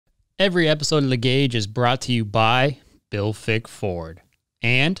Every episode of The Gauge is brought to you by Bill Fick Ford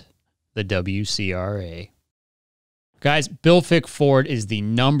and the WCRA. Guys, Bill Fick Ford is the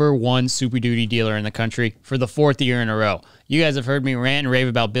 #1 Super Duty dealer in the country for the 4th year in a row. You guys have heard me rant and rave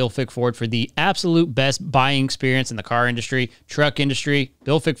about Bill Fick Ford for the absolute best buying experience in the car industry, truck industry.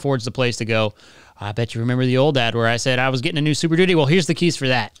 Bill Fick Ford's the place to go. I bet you remember the old ad where I said I was getting a new Super Duty. Well, here's the keys for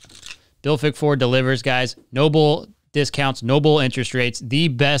that. Bill Fick Ford delivers, guys. No bull discounts, no bull interest rates, the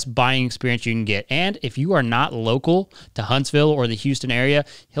best buying experience you can get. And if you are not local to Huntsville or the Houston area,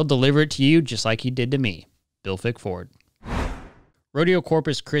 he'll deliver it to you just like he did to me. Bill Fick Ford. Rodeo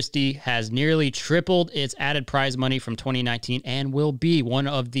Corpus Christi has nearly tripled its added prize money from 2019 and will be one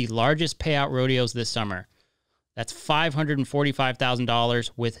of the largest payout rodeos this summer. That's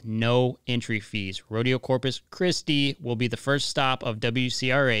 $545,000 with no entry fees. Rodeo Corpus Christi will be the first stop of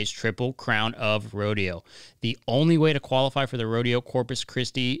WCRA's Triple Crown of Rodeo. The only way to qualify for the Rodeo Corpus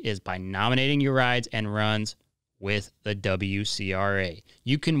Christi is by nominating your rides and runs with the WCRA.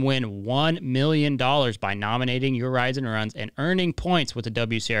 You can win $1 million by nominating your rides and runs and earning points with the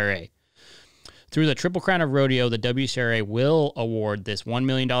WCRA. Through the Triple Crown of Rodeo, the WCRA will award this $1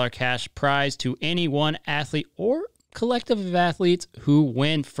 million cash prize to any one athlete or collective of athletes who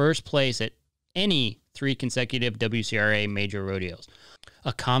win first place at any 3 consecutive WCRA major rodeos.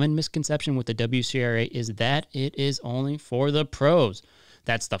 A common misconception with the WCRA is that it is only for the pros.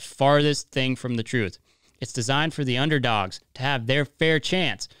 That's the farthest thing from the truth. It's designed for the underdogs to have their fair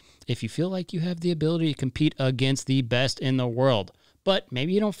chance. If you feel like you have the ability to compete against the best in the world, but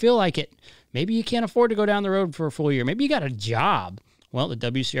maybe you don't feel like it. Maybe you can't afford to go down the road for a full year. Maybe you got a job. Well, the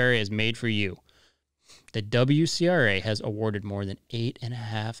WCRA is made for you. The WCRA has awarded more than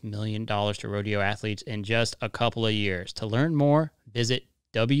 $8.5 million to rodeo athletes in just a couple of years. To learn more, visit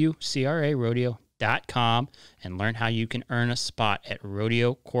WCRArodeo.com and learn how you can earn a spot at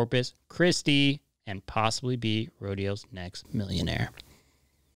Rodeo Corpus Christi and possibly be rodeo's next millionaire.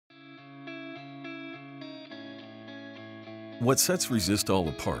 What sets Resistol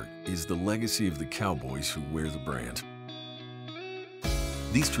apart is the legacy of the cowboys who wear the brand.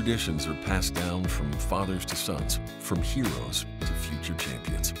 These traditions are passed down from fathers to sons, from heroes to future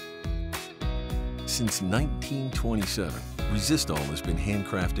champions. Since 1927, Resistol has been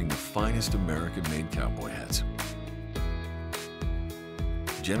handcrafting the finest American-made cowboy hats.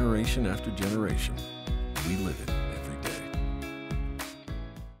 Generation after generation, we live it every day.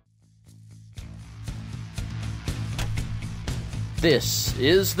 This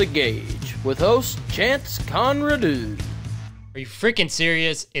is The Gauge with host Chance Conradu. Are you freaking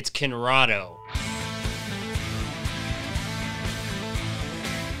serious? It's Conrado.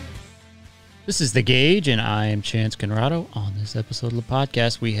 This is The Gauge, and I am Chance Conrado. On this episode of the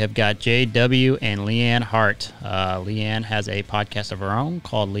podcast, we have got JW and LeAnn Hart. LeAnn has a podcast of her own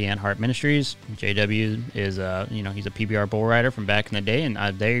called LeAnn Hart Ministries. JW is, he's a PBR bull rider from back in the day, and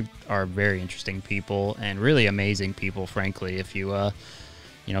they are very interesting people and really amazing people, frankly. If you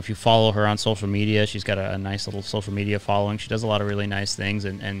follow her on social media, she's got a nice little social media following. She does a lot of really nice things,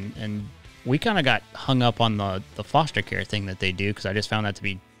 and we kind of got hung up on the foster care thing that they do because I just found that to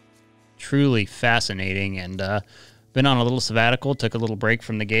be truly fascinating, and been on a little sabbatical, took a little break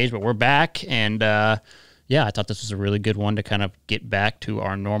from the Gauge, but we're back, and I thought this was a really good one to kind of get back to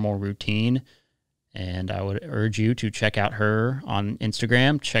our normal routine, and I would urge you to check out her on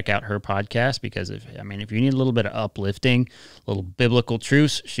Instagram, check out her podcast, because if you need a little bit of uplifting, a little biblical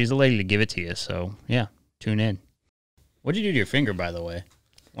truths, she's a lady to give it to you, so yeah, tune in. What'd you do to your finger, by the way?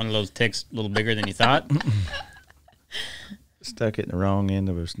 One of those ticks a little bigger than you thought? Stuck it in the wrong end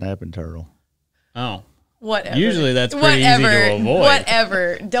of a snapping turtle. Oh. Whatever. Usually that's pretty easy to avoid.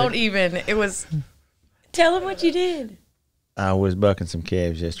 Whatever. Don't even. It was. Tell him what you did. I was bucking some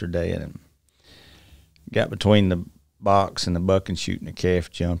calves yesterday and got between the box and the bucking chute, and the calf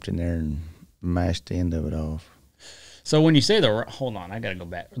jumped in there and mashed the end of it off. So when you say hold on, I got to go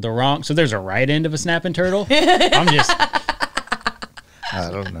back. So there's a right end of a snapping turtle? I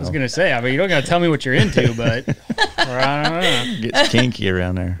don't know. I was going to say, you don't got to tell me what you're into, but I don't know. Gets kinky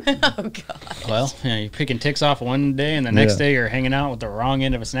around there. Oh, God. Well, you're picking ticks off one day, and the next day you're hanging out with the wrong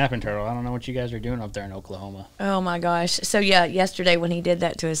end of a snapping turtle. I don't know what you guys are doing up there in Oklahoma. Oh, my gosh. So, yeah, yesterday when he did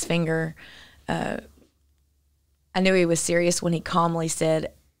that to his finger, I knew he was serious when he calmly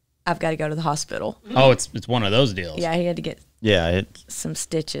said, I've got to go to the hospital. Oh, it's one of those deals. Yeah, he had to get some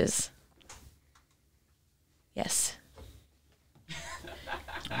stitches. Yes.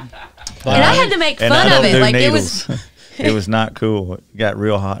 But and I had to make fun of it. Like needles. It was not cool. It got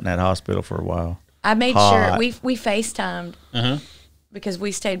real hot in that hospital for a while. I made sure we FaceTimed because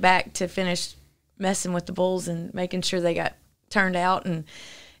we stayed back to finish messing with the bulls and making sure they got turned out. And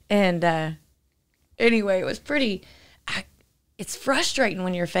And anyway, it was pretty. It's frustrating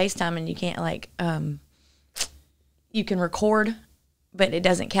when you're FaceTime and you can't you can record, but it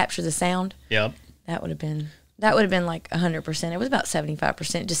doesn't capture the sound. Yep. That would have been like 100%. It was about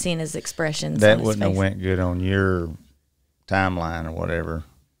 75%. Just seeing his expressions. That on his wouldn't have face. went good on your timeline or whatever.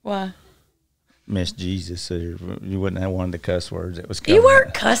 Why? Miss Jesus, so you wouldn't have one of the cuss words that was coming. You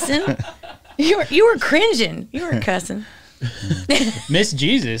weren't cussing. you were cringing. You weren't cussing. Miss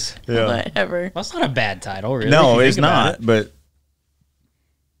Jesus. Yeah. Whatever. Well, that's not a bad title, really. No, if you it's think about not. it. But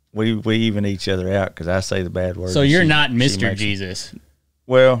we even each other out because I say the bad words. So and you're she- not she Mr. makes- Jesus.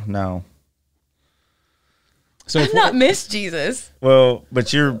 Well, no. So I'm if not Miss Jesus. Well,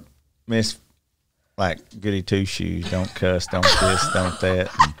 but you're Miss like goody two shoes. Don't cuss. Don't this. Don't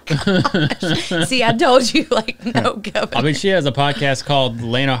that. See, I told you, no go. I mean, she has a podcast called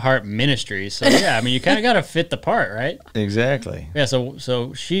LeAnn Hart Ministries. So yeah, I mean, you kind of got to fit the part, right? Exactly. Yeah.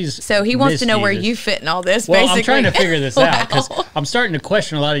 So she's. So he wants Miss to know where Jesus. you fit in all this. Well, basically. I'm trying to figure this out because Wow. I'm starting to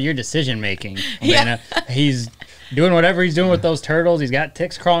question a lot of your decision making. Yeah. He's doing whatever he's doing with those turtles. He's got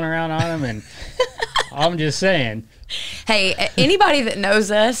ticks crawling around on him, and I'm just saying. Hey, anybody that knows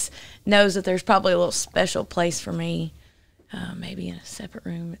us knows that there's probably a little special place for me. Maybe in a separate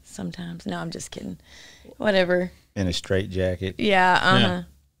room sometimes. No, I'm just kidding. Whatever. In a straight jacket. Yeah. Yeah.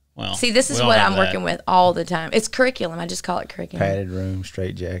 Well, See, this is we all what have I'm that. working with all the time. It's curriculum. I just call it curriculum. Padded room,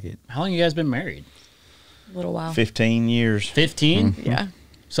 straight jacket. How long you guys been married? A little while. 15 years. 15. Yeah.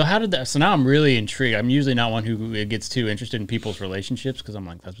 So how did that? So now I'm really intrigued. I'm usually not one who gets too interested in people's relationships because I'm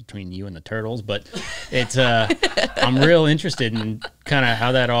like, that's between you and the turtles. But it's I'm real interested in kind of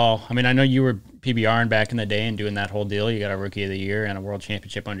how that all. I mean, I know you were PBRing back in the day and doing that whole deal. You got a Rookie of the Year and a World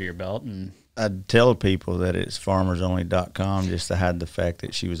Championship under your belt, and I'd tell people that it's farmersonly.com just to hide the fact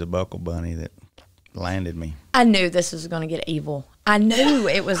that she was a buckle bunny that landed me. I knew this was going to get evil. I knew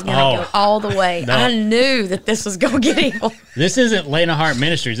it was going to Oh. go all the way. No. I knew that this was going to get evil. this isn't LeAnn Hart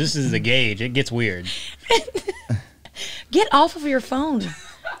Ministries. This is the Gauge. It gets weird. Get off of your phone.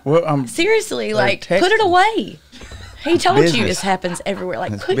 Well, I'm Seriously, They're put it texting. away. He told you Business. this happens everywhere.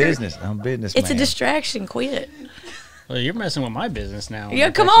 it's Put business. I'm a business It's a man. distraction. Quit. Well, you're messing with my business now.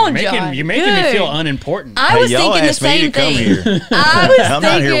 Yeah, come on, you're making, John. You're making me Good. feel unimportant. I was y'all thinking the asked me same to come thing. here. I was I'm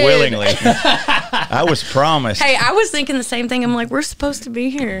not here thinking- willingly. I was promised. Hey, I was thinking the same thing. I'm like, we're supposed to be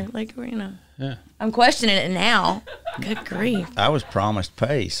here. Yeah. I'm questioning it now. Good grief. I was promised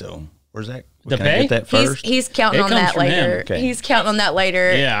pay, so where's that? The Can I pay? get that first? He's counting It on comes that from him. later. Okay. He's counting on that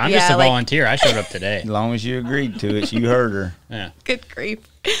later. Yeah, I'm just a volunteer. I showed up today. As long as you agreed to it, you heard her. Yeah. Good grief.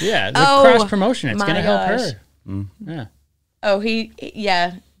 Yeah, the Oh, cross promotion. It's my going to help gosh. her. Yeah. Oh,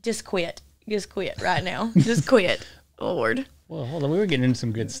 yeah, just quit. Just quit right now. Just quit. Lord. Well, hold on. We were getting into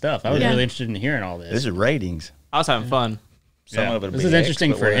some good stuff. I was Yeah. really interested in hearing all this. This is ratings. I was having fun. Some Yeah. of it. This is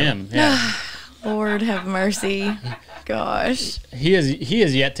interesting for him. Yeah. Lord have mercy. Gosh. he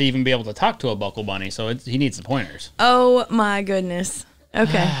is yet to even be able to talk to a buckle bunny, so he needs the pointers. Oh, my goodness.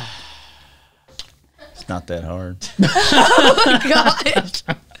 Okay. It's not that hard. Gosh.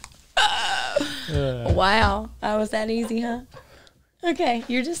 Wow. That was that easy, huh? Okay.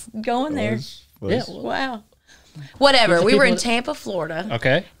 You're just going there. Yeah. Wow. Whatever. These are We were in people Tampa, Florida.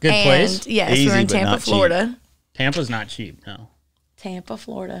 Okay. Good And place. yes, we Easy, were in but Tampa, not cheap. Florida. Tampa's not cheap. No. Tampa,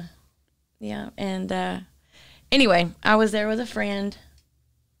 Florida. Yeah. And anyway, I was there with a friend.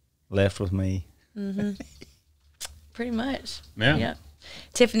 Left with me. Pretty much. Yeah. Yep.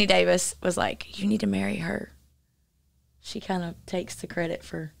 Tiffany Davis was like, you need to marry her. She kind of takes the credit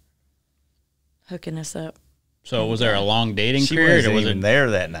for hooking us up. So was there a long dating She period, wasn't or was even it?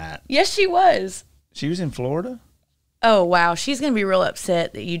 there that night. Yes, she was. She was in Florida. Oh, wow. She's going to be real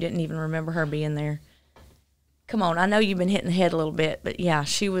upset that you didn't even remember her being there. Come on. I know you've been hitting the head a little bit, but yeah,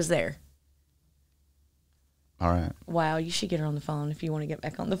 she was there. All right. Wow, you should get her on the phone if you want to get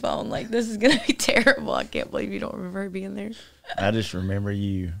back on the phone. Like, this is going to be terrible. I can't believe you don't remember her being there. I just remember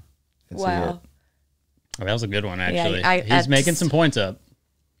you. That's Wow. it. Oh, that was a good one, Yeah, actually. He's making some points up.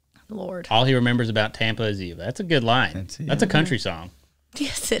 Lord. All he remembers about Tampa is you. That's a good line. That's it. That's a country song.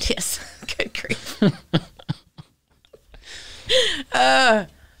 Yes, it is. Good grief.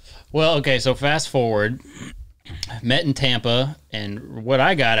 Well, okay, so fast forward. Met in Tampa, and what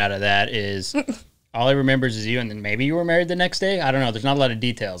I got out of that is all he remembers is you, and then maybe you were married the next day. I don't know. There's not a lot of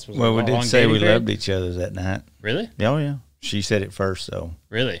details. Was it Well, a we long did say dating we period? loved each other that night. Really? Oh, yeah. She said it first, so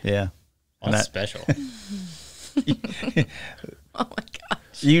Really? yeah. Well, that's And special. Oh, my gosh.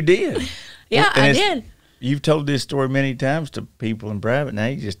 You did. Yeah, And I it's- did. You've told this story many times to people in private. Now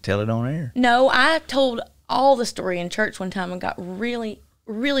you just tell it on air. No, I told all the story in church one time and got really,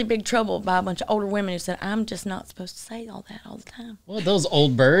 really big trouble by a bunch of older women who said, I'm just not supposed to say all that all the time. Well, those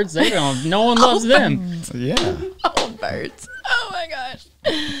old birds, they don't. No one loves them. Yeah. Old birds. Oh, my gosh.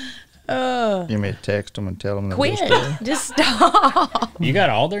 You may text them and tell them. Quit. Just stop. You got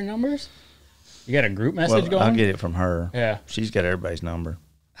all their numbers? You got a group message going? I'll get it from her. Yeah. She's got everybody's number.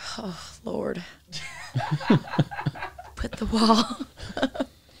 Oh, Lord. Put the wall.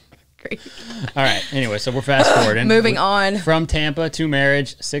 Great. All right. Anyway, so we're fast forwarding. Moving on. From Tampa to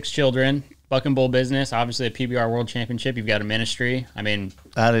marriage, 6 children, buck and bull business, obviously a PBR World Championship. You've got a ministry. I mean,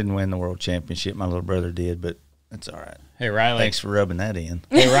 I didn't win the world championship. My little brother did, but that's all right. hey, Riley. Thanks for rubbing that in.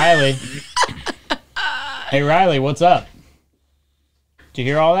 Hey, Riley. Hey, Riley, what's up? Did you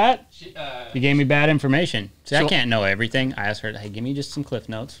hear all that? You gave me bad information. See, I can't know everything. I asked her, hey, give me just some cliff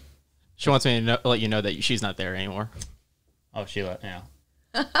notes. She wants me to let you know that she's not there anymore. Oh, Sheila, yeah.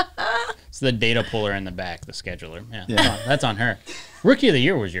 It's the data puller in the back, the scheduler. Yeah. That's on her. Rookie of the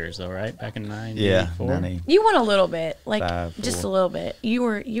year was yours, though, right? Back in 94? Yeah, 90. You won a little bit, like 5-4. just a little bit. You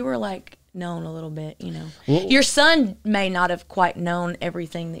were like known a little bit, you know. Well, Your son may not have quite known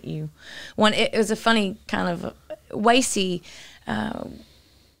everything that you won. It was a funny kind of Wasey.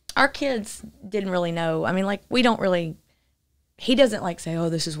 Our kids didn't really know. I mean, like we don't really. He doesn't like say, "Oh,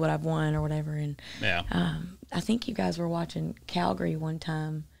 this is what I've won" or whatever. And yeah. I think you guys were watching Calgary one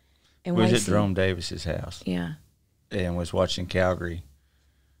time. And We was at Wasey- Jerome Davis's house Yeah. and was watching Calgary,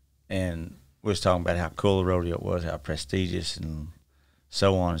 and we was talking about how cool the rodeo was, how prestigious, and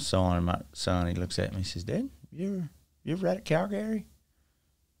so on and so on. And my son, he looks at me and says, "Dad, you ever ride at Calgary?"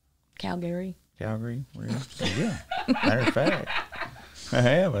 Calgary. Calgary? Where you? I said, yeah. Matter of fact, I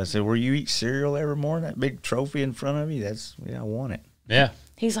have. I said, where you eat cereal every morning, that big trophy in front of you, I won it. Yeah.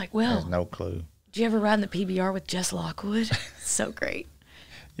 He's like, I well, have no clue. did you ever ride in the PBR with Jess Lockwood? So great.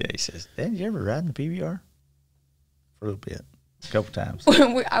 Yeah, he says, Dad, did you ever ride in the PBR? For a little bit. A couple times.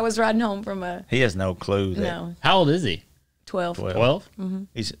 I was riding home from a, He has no clue that no, How old is he? 12. 12?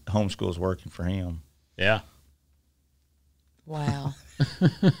 he's homeschool's working for him. Yeah. Wow.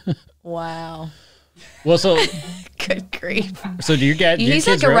 Wow. Well, so Good grief. do your guys? do your He's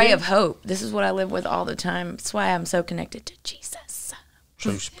like kids a ray rodeo? of hope. This is what I live with all the time. That's why I'm so connected to Jesus.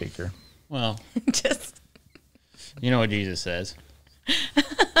 True speaker. Well, Just you know what Jesus says.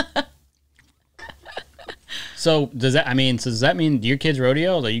 So does that mean your kids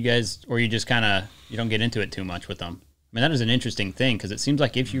rodeo? That you guys, or you just kind of you don't get into it too much with them? I mean, that is an interesting thing because it seems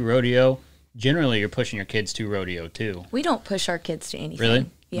like if you rodeo, generally you're pushing your kids to rodeo too. we don't push our kids to anything. Really?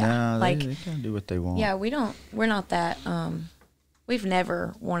 Yeah. No, like they kind of do what they want. yeah, we're not that we've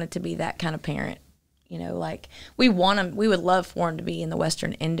never wanted to be that kind of parent. You know, like we would love for them to be in the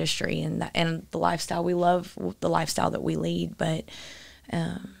Western industry and the lifestyle. We love the lifestyle that we lead, but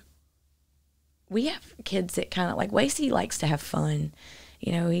we have kids that kind of like Wasey likes to have fun.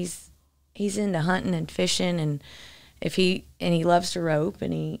 You know, he's into hunting and fishing, and he loves to rope,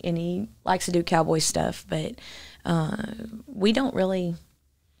 and he likes to do cowboy stuff, but we don't really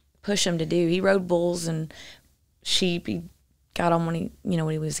push him to do. He rode bulls and sheep. He got on when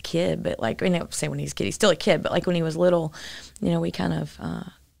he was a kid, but like, I don't say when he's a kid, he's still a kid, but like when he was little, we kind of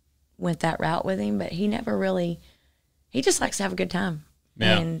went that route with him, but he never really, he just likes to have a good time.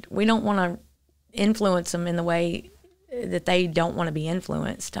 Yeah. And we don't want to influence them in the way that they don't want to be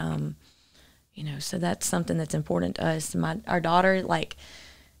influenced. So that's something that's important to us. Our daughter, like,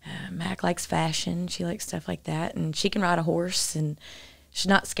 Mac likes fashion. She likes stuff like that, and she can ride a horse, and she's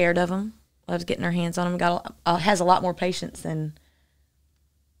not scared of them. Loves getting her hands on them. Has a lot more patience than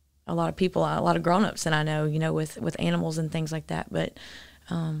a lot of people, a lot of grown-ups that I know, with animals and things like that. But,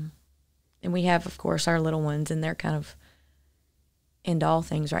 and we have, of course, our little ones, and they're kind of into all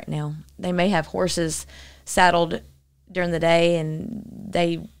things right now. They may have horses saddled during the day, and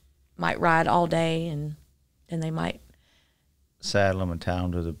they might ride all day, and then they might Saddle them and tie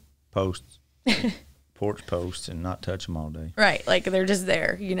them to the posts, porch posts, and not touch them all day. right, like they're just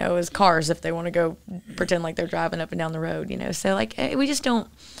there, as cars if they want to go pretend like they're driving up and down the road, So like we just don't,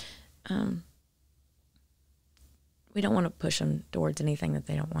 we don't want to push them towards anything that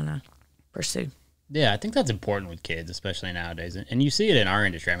they don't want to pursue. Yeah, I think that's important with kids, especially nowadays. And you see it in our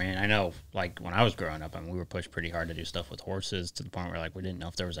industry. I mean, I know, like, when I was growing up, we were pushed pretty hard to do stuff with horses to the point where, like, we didn't know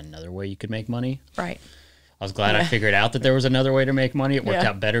if there was another way you could make money. Right. I was glad I figured out that there was another way to make money. It worked Yeah.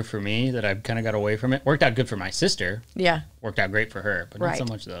 out better for me, that I kind of got away from it. Worked out good for my sister. Yeah. Worked out great for her, but not so Right.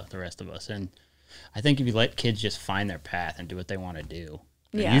 much the rest of us. And I think if you let kids just find their path and do what they want to do,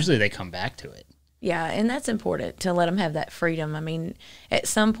 then Yeah. usually they come back to it. Yeah, and that's important to let them have that freedom. I mean, at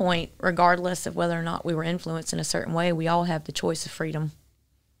some point, regardless of whether or not we were influenced in a certain way, we all have the choice of freedom,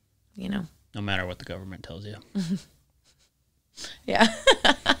 No matter what the government tells you. Yeah.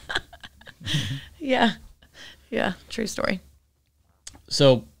 Yeah. Yeah. True story.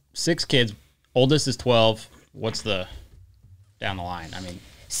 So 6 kids, oldest is 12. What's the down the line? I mean,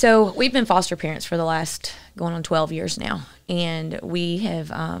 so we've been foster parents for the last going on 12 years now, and we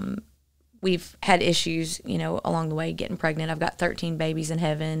have we've had issues, you know, along the way getting pregnant. I've got 13 babies in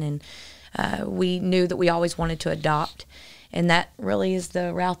heaven, and we knew that we always wanted to adopt, and that really is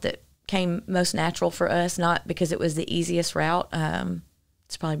the route that came most natural for us. Not because it was the easiest route.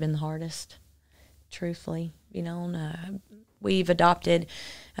 It's probably been the hardest, truthfully. You know, and, we've adopted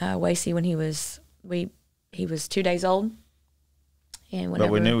Wasey when he was 2 days old. And but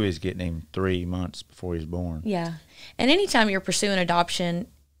we knew he was getting him 3 months before he was born. Yeah. And anytime you're pursuing adoption,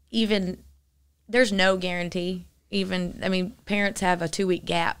 even there's no guarantee. Even, I mean, parents have a 2-week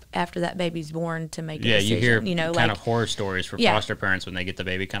gap after that baby's born to make a decision. You hear know, kind like, of horror stories for foster parents when they get the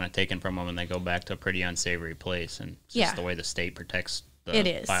baby kind of taken from them and they go back to a pretty unsavory place. And it's just the way the state protects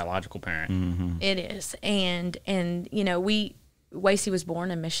the biological parent. Mm-hmm. It is. And you know, Wasey was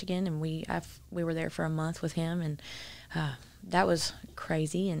born in Michigan, and we were there for a month with him, and that was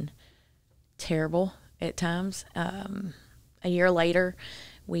crazy and terrible at times. A year later,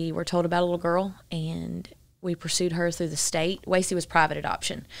 we were told about a little girl, and we pursued her through the state. Wasey was private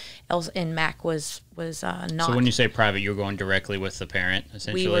adoption, and Mac was not. So when you say private, you're going directly with the parent,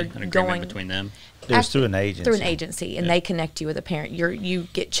 essentially, we were an agreement going between them? It was through an agency. Through an agency, and they connect you with a parent. You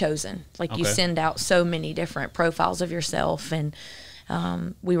get chosen. Like, you send out so many different profiles of yourself, and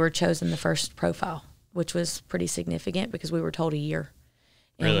we were chosen the first profile, which was pretty significant because we were told a year.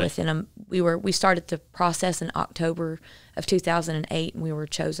 And really? Within we started the process in October of 2008, and we were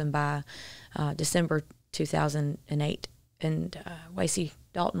chosen by December 2008. And Wasey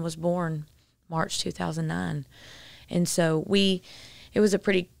Dalton was born March 2009. And so it was a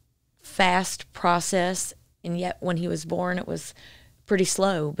pretty fast process, and yet when he was born, it was pretty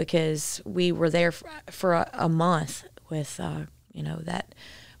slow because we were there for a month with, you know, that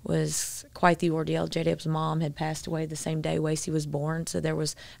was quite the ordeal. J-Dub's mom had passed away the same day Wasey was born, so there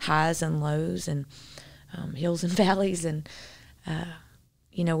was highs and lows and hills and valleys, and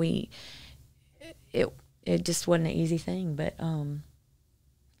you know, it just wasn't an easy thing. But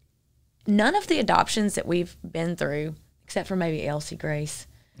none of the adoptions that we've been through, except for maybe Elsie Grace.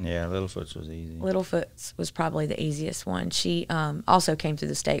 Yeah, Littlefoot's was easy. Littlefoot's was probably the easiest one. She also came through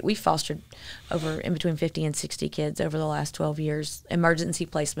the state. We fostered over in between 50 and 60 kids over the last 12 years. Emergency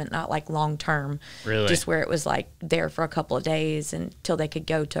placement, not like long term. Really? Just where it was like there for a couple of days until they could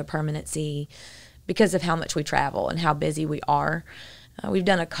go to a permanency because of how much we travel and how busy we are. We've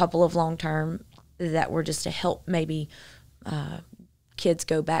done a couple of long term that were just to help maybe kids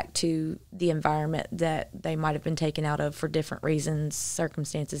go back to the environment that they might have been taken out of for different reasons,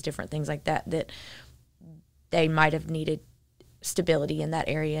 circumstances, different things like that, that they might have needed stability in that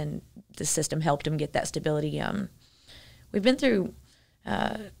area, and the system helped them get that stability. We've been through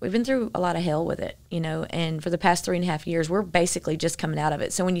a lot of hell with it, you know, and for the past 3.5 years, we're basically just coming out of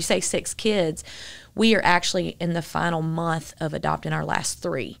it. So when you say 6 kids, we are actually in the final month of adopting our last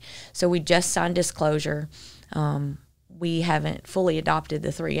 3. So we just signed disclosure. We haven't fully adopted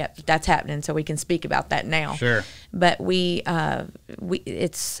the 3 yet. That's happening, so we can speak about that now. Sure. But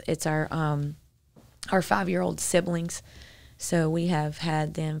it's our 5-year-old siblings, so we have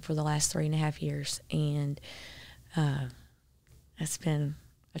had them for the last 3.5 years, and it's been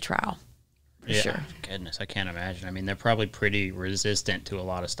a trial. For sure. Goodness, I can't imagine. I mean, they're probably pretty resistant to a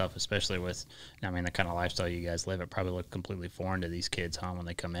lot of stuff, especially with, I mean, the kind of lifestyle you guys live. It probably look completely foreign to these kids, huh, when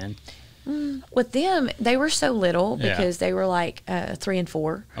they come in? With them, they were so little because they were like 3 and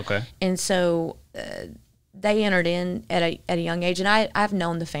 4. Okay. And so they entered in at a young age. And I've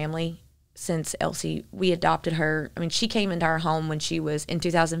known the family since Elsie. We adopted her. I mean, she came into our home when she was in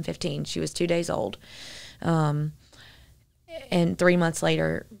 2015. She was 2 days old. And 3 months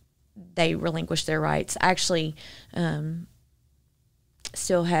later, they relinquished their rights. I actually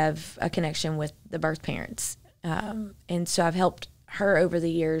still have a connection with the birth parents. And so I've helped her over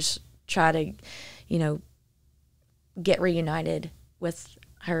the years try to, you know, get reunited with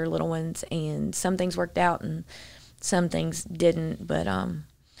her little ones, and some things worked out and some things didn't. But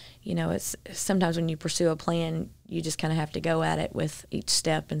you know, it's sometimes when you pursue a plan, you just kind of have to go at it with each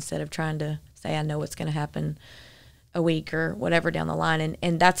step instead of trying to say, I know what's going to happen a week or whatever down the line,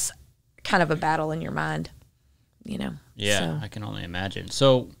 and that's kind of a battle in your mind, you know. Yeah, so. I can only imagine.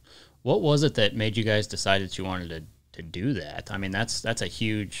 So what was it that made you guys decide that you wanted to do that? I mean, that's a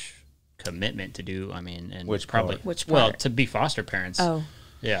huge commitment to do. I mean, and Which probably part? Which well, part? to be foster parents. Oh.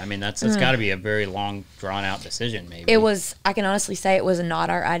 Yeah, I mean, that's got to be a very long, drawn out decision. Maybe It was. I can honestly say it was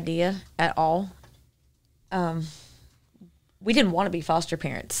not our idea at all. we didn't want to be foster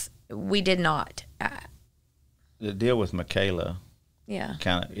parents. We did not. The deal with Michaela, Yeah.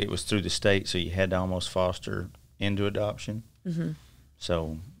 it was through the state, so you had to almost foster into adoption. Mm-hmm.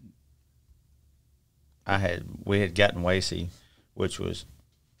 So we had gotten Wacy, which was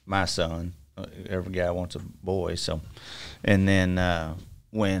my son. Every guy wants a boy. So, and then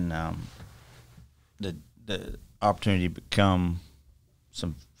when the opportunity become,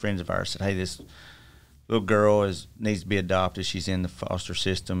 some friends of ours said, "Hey, this little girl needs to be adopted. She's in the foster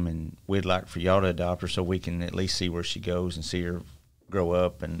system, and we'd like for y'all to adopt her so we can at least see where she goes and see her grow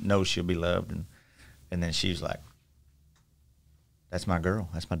up and know she'll be loved." And then she was like, "That's my girl.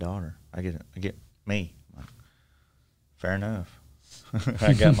 That's my daughter. I get me." I'm like, fair enough.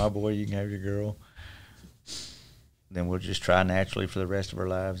 I got my boy. You can have your girl. Then we'll just try naturally for the rest of our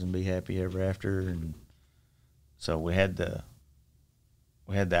lives and be happy ever after. And so we had the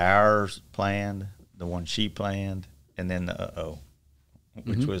ours planned, the one she planned, and then the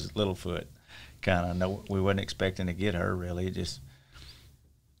which was Littlefoot. Kind of we wasn't expecting to get her really. Just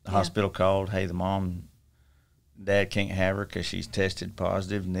the hospital called. Hey, the mom, dad can't have her because she's tested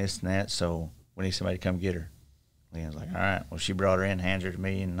positive and this and that. So we need somebody to come get her. LeAnn's like, all right. Well, she brought her in, hands her to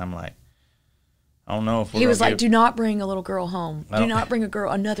me, and I'm like, I don't know if we're. He was like, "Do not bring a little girl home. Do not bring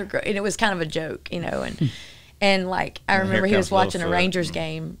another girl." And it was kind of a joke, and like I remember he was watching a Rangers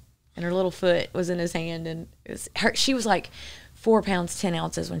game, and her little foot was in his hand, and she was like 4 pounds 10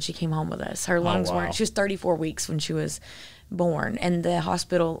 ounces when she came home with us. Her lungs weren't. She was 34 weeks when she was born, and the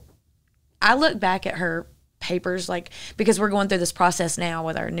hospital. I look back at her papers, like, because we're going through this process now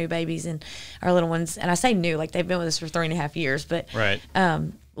with our new babies and our little ones, and I say new, like they've been with us for 3.5 years, but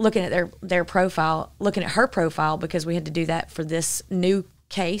looking at their profile, looking at her profile, because we had to do that for this new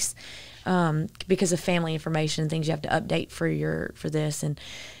case, because of family information and things you have to update for this, and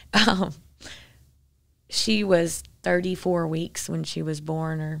she was 34 weeks when she was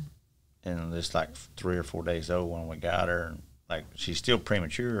born, and just like 3 or 4 days old when we got her, and like she's still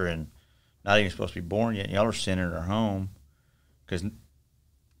premature and not even supposed to be born yet. And y'all are sending her home because,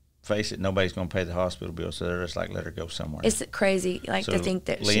 face it, nobody's going to pay the hospital bill, so they're just like, let her go somewhere. It's crazy, like, so to think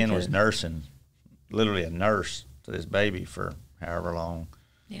that LeAnn was nursing, literally a nurse to this baby for however long.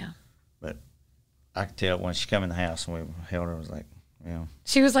 Yeah. But I could tell when she came in the house and we held her, I was like,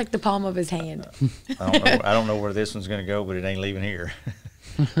 she was like the palm of his hand. I don't know where this one's going to go, but it ain't leaving here.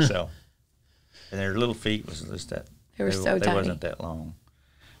 So, and their little feet was just that. They were so tiny. They wasn't that long.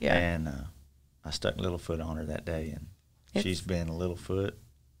 Yeah. And I stuck Littlefoot on her that day, and she's been Littlefoot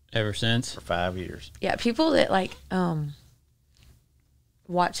ever since for 5 years. Yeah, people that like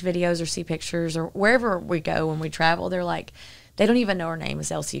watch videos or see pictures or wherever we go when we travel, they're like, they don't even know her name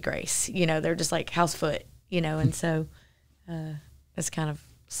is Elsie Grace. They're just like Housefoot. And so that's kind of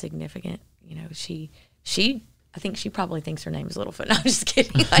significant. She I think she probably thinks her name is Littlefoot. No, I'm just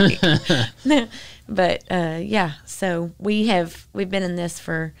kidding. But yeah, so we've been in this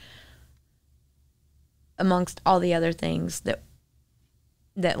for, amongst all the other things that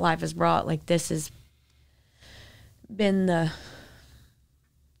life has brought, like this has been the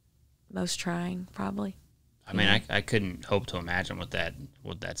most trying, probably. I mean, I couldn't hope to imagine what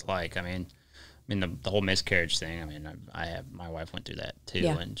that's like. I mean, the whole miscarriage thing. I mean, my wife went through that too,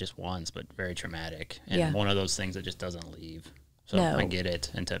 and just once, but very traumatic, and one of those things that just doesn't leave. So no. I get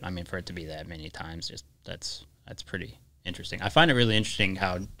it, and for it to be that many times, just that's pretty interesting. I find it really interesting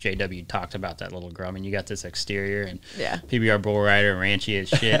how JW talked about that little girl. I mean, you got this exterior and PBR bull rider and ranchy as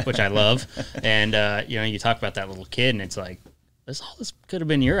shit, which I love, and you talk about that little kid, and it's like this could have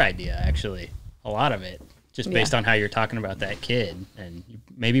been your idea, actually, a lot of it. Just based on how you're talking about that kid, and you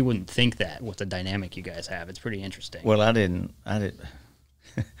maybe wouldn't think that with the dynamic you guys have. It's pretty interesting. Well, I didn't.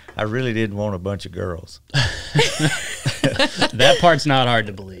 I really didn't want a bunch of girls. That part's not hard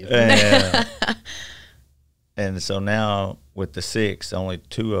to believe. And so now with the 6, only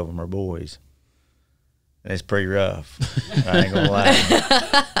 2 of them are boys. And it's pretty rough. I ain't gonna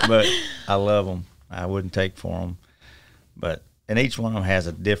lie. But I love them. I wouldn't take for them. And each one of them has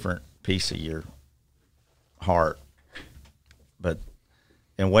a different piece of your heart.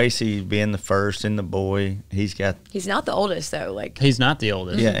 And Wacy being the first and the boy, he's not the oldest though. Like, he's not the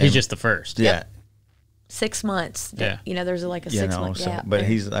oldest. Yeah, he's just the first. Yeah. Yep. 6 months. There's like a 6 month gap. But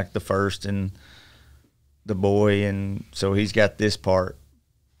he's like the first and the boy, and so he's got this part,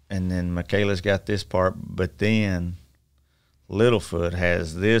 and then Michaela's got this part, but then Littlefoot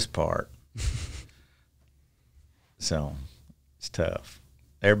has this part. So it's tough.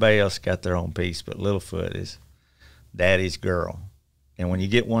 Everybody else got their own piece, but Littlefoot is daddy's girl. And when you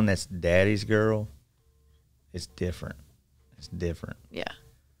get one that's daddy's girl, it's different. It's different. Yeah.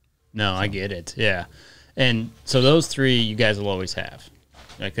 No, I get it. Yeah. And so those 3 you guys will always have.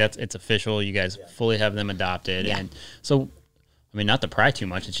 Like it's official. You guys fully have them adopted. Yeah. And so, I mean, not to pry too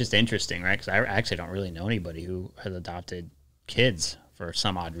much. It's just interesting, right? Because I actually don't really know anybody who has adopted kids for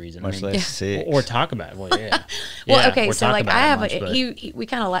some odd reason. Much less 6. Or talk about it. Well, yeah. Well, Yeah, okay, or so talk like about I it have much, but- we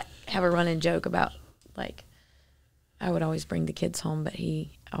kind of have a running joke about like I would always bring the kids home, but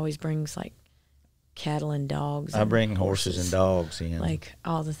he always brings like cattle and dogs. I and bring horses and dogs in. like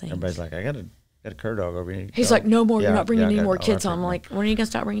all the things. Everybody's like, I got a cur dog over here. He's like, no more. Yeah, You're not bringing yeah, I any got- more oh, kids I home. I'm think- like, when are you gonna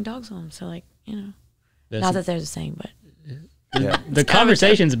stop bringing dogs home? So like, you know, That's- not that they're the same, but Yeah. The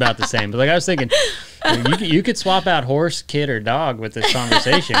conversation's about the same, but like I was thinking, you could swap out horse, kid, or dog with this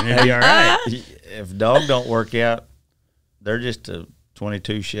conversation. It'd be all right. If dog don't work out, they're just a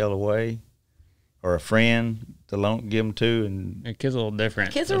 22 shell away, or a friend to give them to, and The kid's a little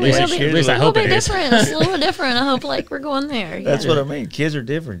different. kids are At least a little bit, at least I a little hope bit it is. different. It's a little different. I hope like we're going there. that's yeah. what I mean. Kids are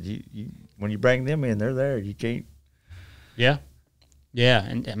different. You when you bring them in, they're there. You can't. Yeah. Yeah,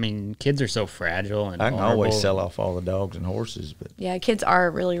 and I mean, kids are so fragile and I can vulnerable. always sell off all the dogs and horses, but Yeah, kids are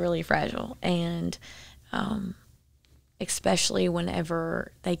really, really fragile, and especially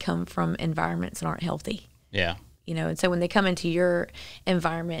whenever they come from environments that aren't healthy. Yeah. You know, and so when they come into your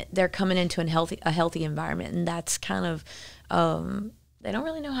environment, they're coming into a healthy environment, and that's kind of they don't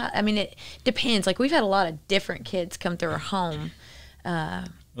really know how. I mean, it depends. Like we've had a lot of different kids come through our home. well,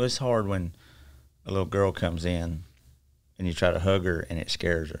 it's hard when a little girl comes in and you try to hug her and it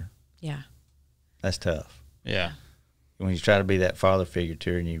scares her. Yeah, That's tough. Yeah. When you try to be that father figure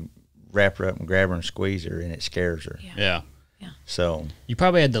to her and you wrap her up and grab her and squeeze her and it scares her. Yeah. So You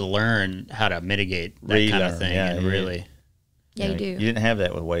probably had to learn how to mitigate that kind Relearn, of thing, yeah, and yeah. really. yeah, you do. You didn't have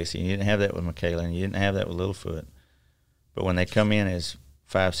that with Wacy. You didn't have that with Michaela. And you didn't have that with Littlefoot. But when they come in as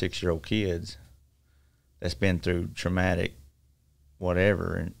 5, 6-year-old kids that's been through traumatic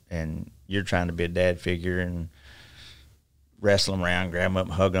whatever, and you're trying to be a dad figure and wrestle them around, grab them up,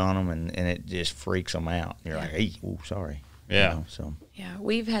 hug on them, and it just freaks them out. You're like, hey, ooh, sorry. Yeah. So Yeah,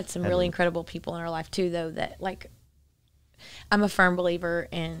 we've had some really incredible people in our life too, though, that like I'm a firm believer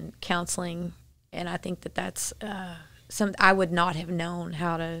in counseling, and I think that that's I would not have known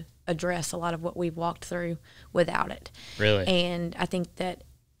how to address a lot of what we've walked through without it. Really? And I think that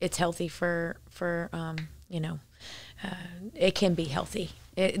it's healthy for it can be healthy.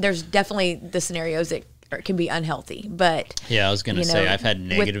 There's definitely the scenarios that can be unhealthy, but Yeah, I was going to you say, know, I've had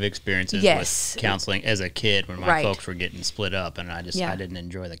negative experiences yes. with counseling as a kid when my Right. folks were getting split up, and I Yeah. didn't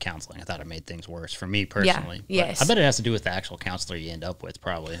enjoy the counseling. I thought it made things worse for me personally. But yes. I bet it has to do with the actual counselor you end up with,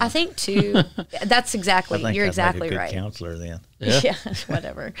 probably. I think too. That's I exactly. think You're I'd exactly make a good right. counselor then. Yeah.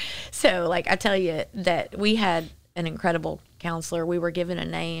 Whatever. So, like, I tell you that we had an incredible counselor. We were given a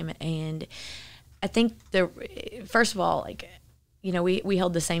name, and I think first of all, like, you know, we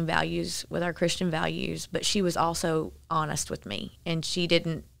held the same values with our Christian values, but she was also honest with me, and she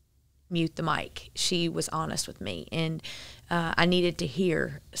didn't mute the mic. She was honest with me, and I needed to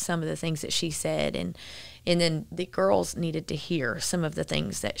hear some of the things that she said, and then the girls needed to hear some of the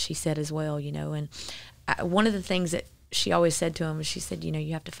things that she said as well, you know. And one of the things that she always said to them was, she said, you know,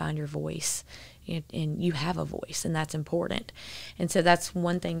 you have to find your voice, and you have a voice, and that's important. And so that's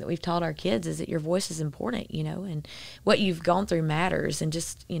one thing that we've taught our kids, is that your voice is important, you know, and what you've gone through matters. And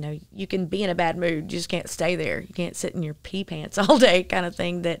just, you know, you can be in a bad mood, you just can't stay there. You can't sit in your pee pants all day, kind of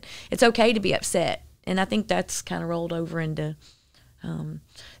thing. That it's okay to be upset. And I think that's kind of rolled over into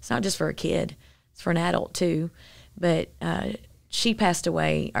it's not just for a kid, it's for an adult too. But she passed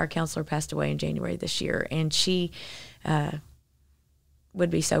away, our counselor passed away in January this year, and she would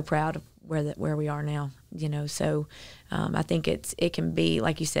be so proud of where we are now, you know. So I think it can be,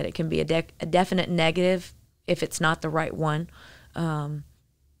 like you said, it can be a definite negative if it's not the right one,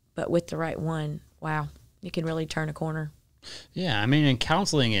 but with the right one, wow, you can really turn a corner. Yeah, I mean, and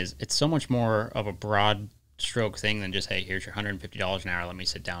counseling it's so much more of a broad stroke thing than just, hey, here's your $150 an hour, let me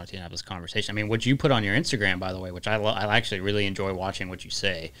sit down with you and have this conversation. I mean, what you put on your Instagram, by the way, which I actually really enjoy watching what you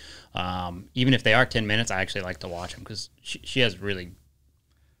say, even if they are 10 minutes, I actually like to watch them, because she has really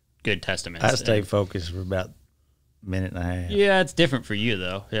good testaments. I stay focused for about a minute and a half. Yeah, it's different for you,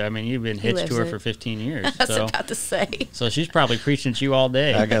 though. Yeah, I mean, you've been hitched to her for 15 years. I was about to say. So she's probably preaching to you all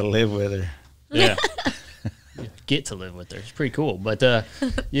day. I got to live with her. Yeah. You get to live with her. It's pretty cool. But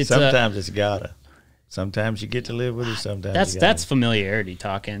it's, Sometimes it's gotta. Sometimes you get to live with her. Sometimes that's familiarity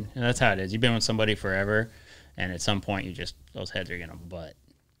talking. And that's how it is. You've been with somebody forever, and at some point, those heads are going to butt.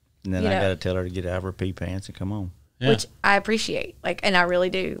 And then You I know- got to tell her to get out of her pee pants and come on. Yeah. Which I appreciate, like, and I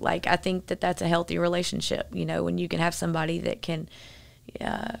really do. Like, I think that that's a healthy relationship, you know, when you can have somebody that can.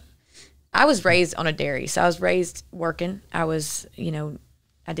 I was raised on a dairy, so I was raised working. I was, you know,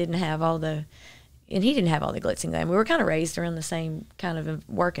 I didn't have all the, and he didn't have all the glitz and glam. We were kind of raised around the same kind of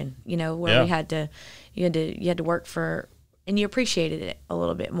working, you know, where we had to, you had to work for, and you appreciated it a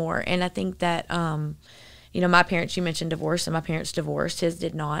little bit more. And I think that, you know, my parents, you mentioned divorce, and my parents divorced. His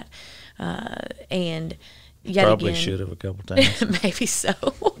did not. And yet Probably again, should have a couple times. maybe so.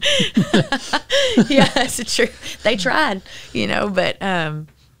 Yeah, that's true. They tried, you know,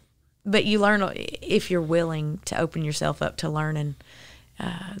 but you learn if you're willing to open yourself up to learning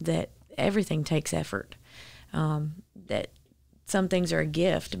that everything takes effort. That some things are a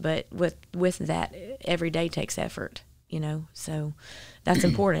gift, but with that, every day takes effort. You know, so that's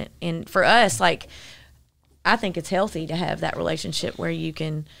important. And for us, like, I think it's healthy to have that relationship where you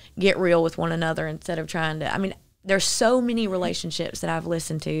can get real with one another instead of trying to. I mean, there's so many relationships that I've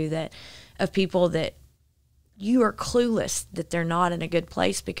listened to that of people that you are clueless that they're not in a good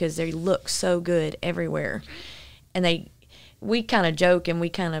place because they look so good everywhere, and we kind of joke and we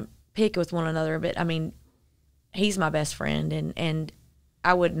kind of pick with one another a bit. I mean, he's my best friend, and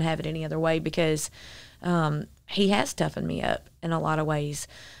I wouldn't have it any other way because he has toughened me up in a lot of ways.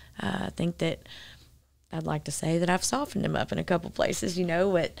 I think that I'd like to say that I've softened him up in a couple places, you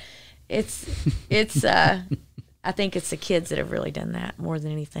know, but it's I think it's the kids that have really done that more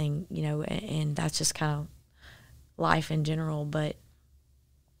than anything, you know, and that's just kind of life in general, but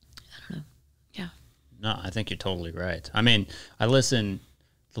I don't know. Yeah. No, I think you're totally right. I mean, the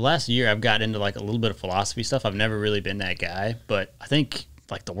last year I've got into like a little bit of philosophy stuff. I've never really been that guy, but I think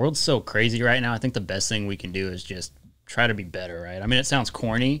like the world's so crazy right now. I think the best thing we can do is just try to be better, right? I mean, it sounds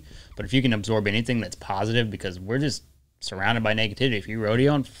corny, but if you can absorb anything that's positive, because we're just surrounded by negativity. If you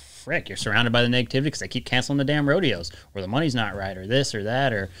rodeo, and frick, you're surrounded by the negativity because they keep canceling the damn rodeos, or the money's not right, or this or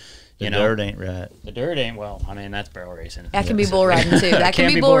that, or the dirt ain't right. The dirt ain't, well, I mean, that's barrel racing. That can be bull riding too. That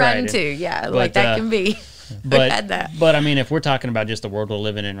can be bull riding too. Yeah, but, like that can be. But had that. But I mean, if we're talking about just the world we're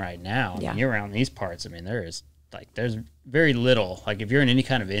living in right now, yeah. and you're around these parts, I mean, there's very little. Like if you're in any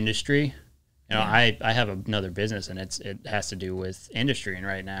kind of industry, you know, I have another business, and it has to do with industry, and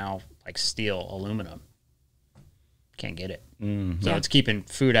right now, like steel, aluminum, can't get it. So it's keeping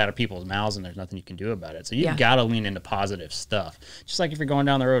food out of people's mouths, and there's nothing you can do about it. So you've got to lean into positive stuff. Just like if you're going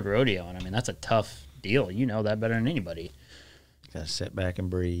down the road rodeo, and I mean, that's a tough deal. You know that better than anybody. Got to sit back and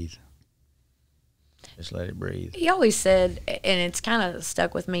breathe. Just let it breathe. He always said, and it's kind of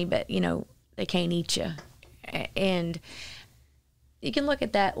stuck with me, but, you know, they can't eat you. And you can look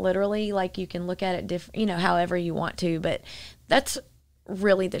at that literally, like you can look at it different, you know, however you want to, but that's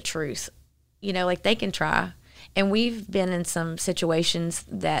really the truth. You know, like they can try. And we've been in some situations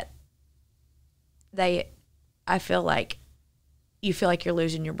that I feel like you feel like you're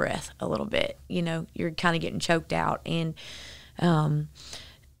losing your breath a little bit. You know, you're kind of getting choked out. And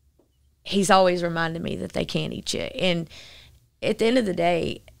he's always reminded me that they can't eat you. And at the end of the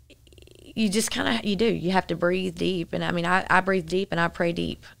day, you just kind of, you have to breathe deep. And I mean, I breathe deep and I pray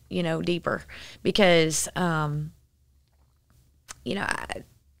deep, you know, deeper, because, you know,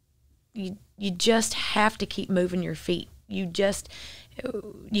 you just have to keep moving your feet. You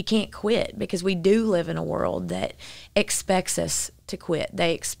can't quit, because we do live in a world that expects us to quit.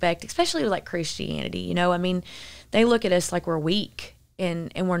 They expect, especially like Christianity, you know, I mean, they look at us like we're weak.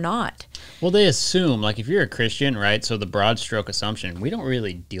 And we're not. Well, they assume, like, if you're a Christian, right, so the broad stroke assumption, we don't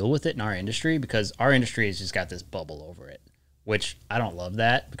really deal with it in our industry, because our industry has just got this bubble over it, which I don't love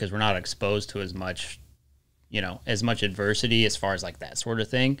that, because we're not exposed to as much, you know, as much adversity as far as, like, that sort of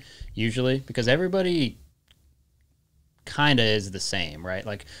thing, usually, because everybody kind of is the same, right?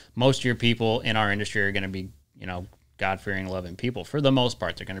 Like, most of your people in our industry are going to be, you know, God-fearing, loving people. For the most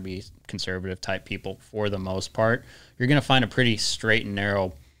part, they're going to be conservative-type people for the most part. You're going to find a pretty straight and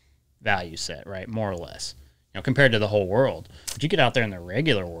narrow value set, right, more or less, you know, compared to the whole world. But you get out there in the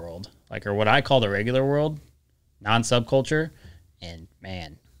regular world, like, or what I call the regular world, non-subculture, and,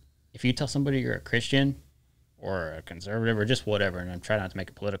 man, if you tell somebody you're a Christian or a conservative or just whatever, and I'm trying not to make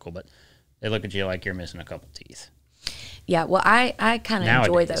it political, but they look at you like you're missing a couple teeth. Yeah, well, I kind of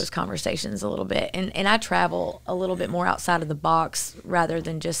enjoy those conversations a little bit, and I travel a little bit more outside of the box rather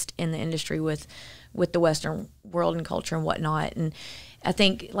than just in the industry with the Western world and culture and whatnot. And I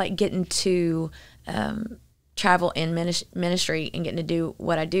think, like, getting to travel in ministry and getting to do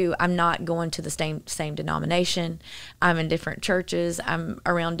what I do, I'm not going to the same denomination. I'm in different churches. I'm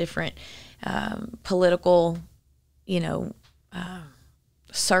around different political, you know,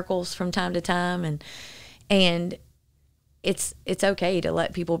 circles from time to time, and it's okay to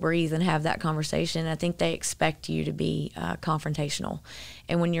let people breathe and have that conversation. I think they expect you to be confrontational,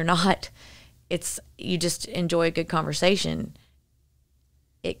 and when you're not, you just enjoy a good conversation.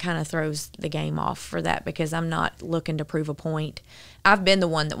 it kind of throws the game off for that, because I'm not looking to prove a point. I've been the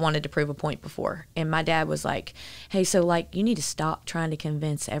one that wanted to prove a point before, and my dad was like, hey, so like you need to stop trying to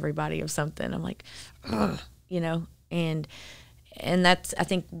convince everybody of something. I'm like, ugh, you know, and that's, I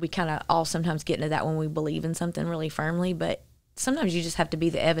think we kind of all sometimes get into that when we believe in something really firmly, but sometimes you just have to be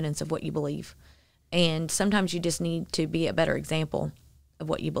the evidence of what you believe. And sometimes you just need to be a better example of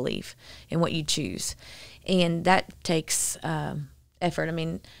what you believe and what you choose. And that takes effort. I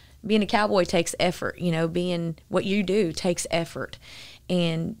mean, being a cowboy takes effort. You know, being what you do takes effort.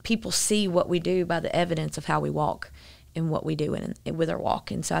 And people see what we do by the evidence of how we walk and what we do with our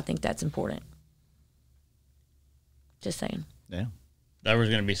walk. And so I think that's important. Just saying. Yeah. There was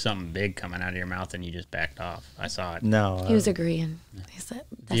going to be something big coming out of your mouth and you just backed off. I saw it. No. He was agreeing. He said,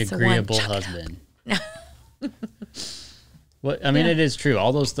 The that's agreeable the one. husband. Well, I mean, it is true.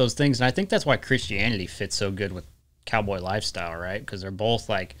 All those things, and I think that's why Christianity fits so good with cowboy lifestyle, right? Because they're both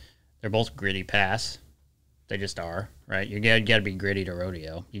gritty paths. They just are, right? You got to be gritty to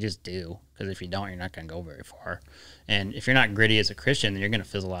rodeo. You just do, because if you don't, you're not going to go very far. And if you're not gritty as a Christian, then you're going to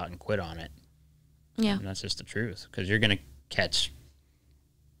fizzle out and quit on it. Yeah. And that's just the truth, because you're going to catch.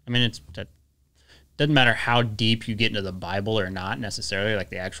 I mean, that doesn't matter how deep you get into the Bible or not necessarily, like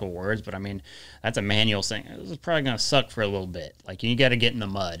the actual words, but I mean, that's a manual saying this is probably going to suck for a little bit. Like, you got to get in the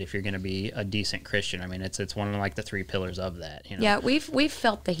mud if you're going to be a decent Christian. I mean, it's one of like the 3 pillars of that. You know? Yeah, we've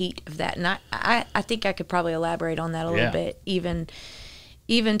felt the heat of that, and I think I could probably elaborate on that a little bit, even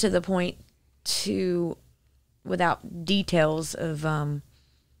to the point without details of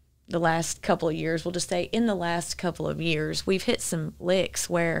the last couple of years. We'll just say in the last couple of years, we've hit some licks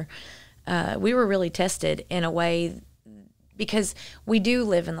where we were really tested in a way, because we do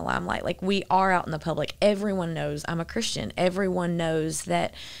live in the limelight. Like, we are out in the public. Everyone knows I'm a Christian. Everyone knows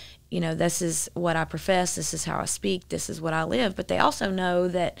that, you know, this is what I profess. This is how I speak. This is what I live. But they also know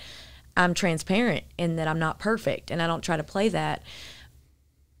that I'm transparent and that I'm not perfect, and I don't try to play that.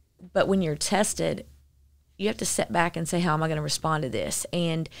 But when you're tested, you have to step back and say, how am I going to respond to this?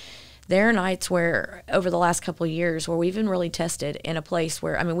 And there are nights where, over the last couple of years, where we've been really tested in a place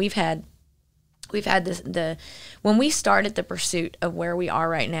where, I mean, we've had this, when we started the pursuit of where we are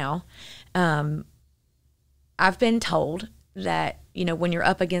right now, I've been told that, you know, when you're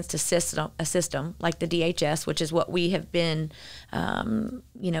up against a system like the DHS, which is what we have been,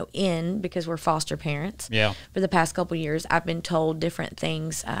 you know, in, because we're foster parents. Yeah. For the past couple of years, I've been told different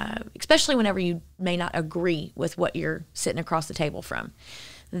things, especially whenever you may not agree with what you're sitting across the table from.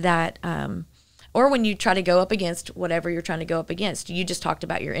 That, or when you try to go up against whatever you're trying to go up against. You just talked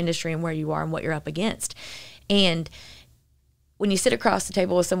about your industry and where you are and what you're up against. And when you sit across the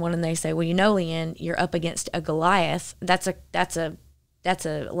table with someone and they say, well, you know, LeAnn, you're up against a Goliath, that's a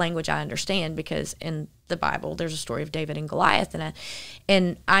language I understand, because in the Bible there's a story of David and Goliath,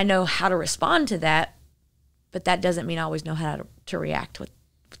 and I know how to respond to that, but that doesn't mean I always know how to react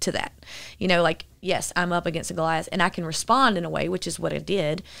to that. You know, like, yes, I'm up against a Goliath, and I can respond in a way, which is what I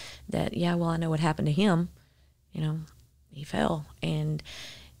did, that, yeah, well, I know what happened to him. You know, he fell.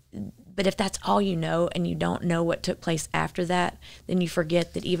 But if that's all you know, and you don't know what took place after that, then you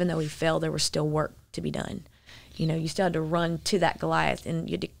forget that even though he fell, there was still work to be done. You know, you still had to run to that Goliath,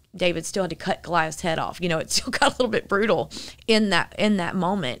 and David still had to cut Goliath's head off. You know, it still got a little bit brutal in that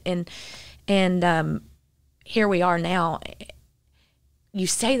moment. And here we are now. You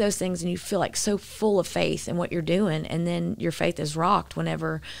say those things and you feel like so full of faith in what you're doing, and then your faith is rocked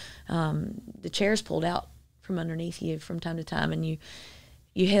whenever the chair's pulled out from underneath you from time to time, and you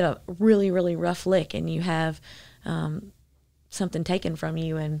hit a really, really rough lick, and you have something taken from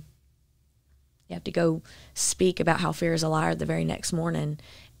you, and you have to go speak about how fear is a liar the very next morning,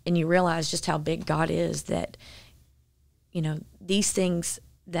 and you realize just how big God is, that, you know, these things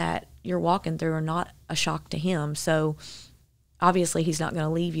that you're walking through are not a shock to him. So obviously he's not going to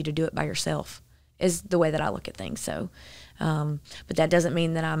leave you to do it by yourself, is the way that I look at things. So, but that doesn't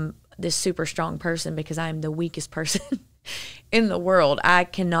mean that I'm this super strong person, because I'm the weakest person in the world. I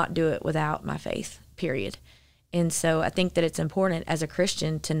cannot do it without my faith, period. And so I think that it's important as a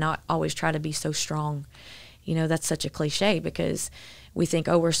Christian to not always try to be so strong. You know, that's such a cliche, because we think,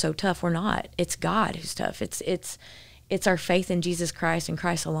 oh, we're so tough. We're not. It's God who's tough. It's our faith in Jesus Christ and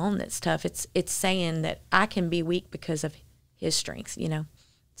Christ alone that's tough. It's saying that I can be weak because of his strength, you know.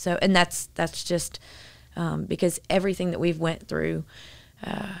 So, and that's just because everything that we've went through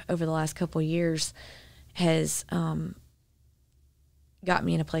over the last couple of years has got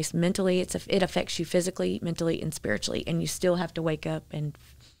me in a place mentally. It affects you physically, mentally, and spiritually, and you still have to wake up and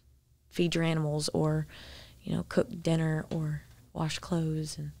feed your animals, or, you know, cook dinner, or wash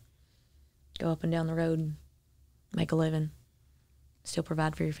clothes, and go up and down the road and make a living. still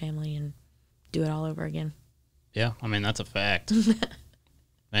provide for your family and do it all over again. Yeah, I mean, that's a fact.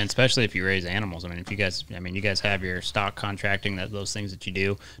 And especially if you raise animals. I mean, you guys have your stock contracting, those things that you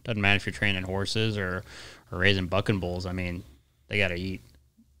do. Doesn't matter if you're training horses or raising bucking bulls. I mean, they got to eat.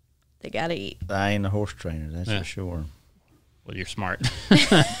 They got to eat. I ain't a horse trainer, that's for sure. Well, you're smart.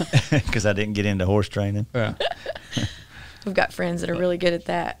 Because I didn't get into horse training. Yeah. We've got friends that are really good at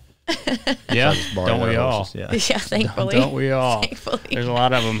that. Yeah, don't we all? Horses, yeah. Yeah, thankfully. Don't we all? Thankfully. There's a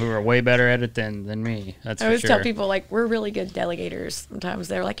lot of them who are way better at it than me. That's I for always sure. tell people, like, we're really good delegators. Sometimes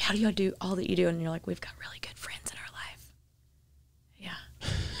they're like, how do you do all that you do? And you're like, we've got really good friends in our life.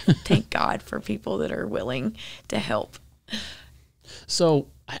 Yeah. Thank God for people that are willing to help. So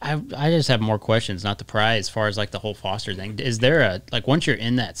I just have more questions, not to pry, as far as like the whole foster thing. Is there once you're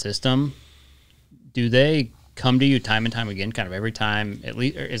in that system, do they come to you time and time again, kind of every time, at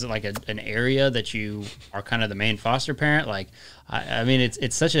least, or is it like an area that you are kind of the main foster parent? Like, I mean,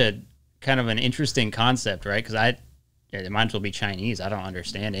 it's such a kind of an interesting concept, right? Because it might as well be Chinese. I don't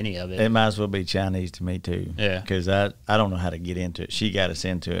understand any of it. It might as well be Chinese to me too. Yeah. Because I don't know how to get into it. She got us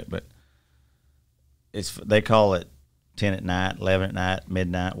into it, but they call it 10 at night, 11 at night,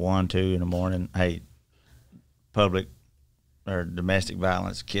 midnight, 1, 2 in the morning. Hey, public or domestic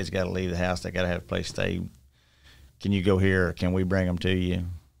violence, kids got to leave the house. They got to have a place to stay. Can you go here, or can we bring them to you?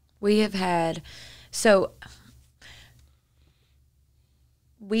 We have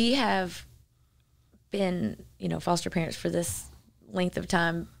been, foster parents for this length of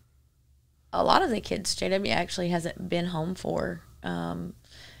time. A lot of the kids JW actually hasn't been home for,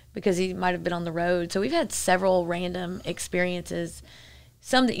 because he might have been on the road. So we've had several random experiences,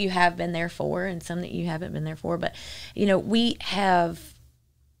 some that you have been there for and some that you haven't been there for. But,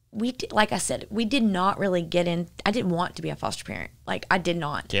 like I said, we did not really get in. I didn't want to be a foster parent. Like, I did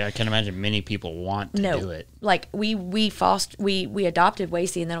not. Yeah, I can imagine many people want to do it. Like, we adopted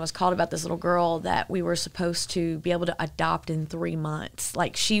Wacy, and then I was called about this little girl that we were supposed to be able to adopt in 3 months.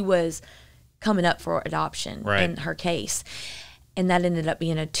 Like, she was coming up for adoption in her case. And that ended up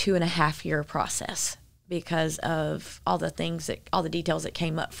being a 2.5-year process because of all the details that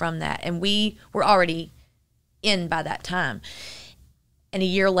came up from that. And we were already in by that time. And a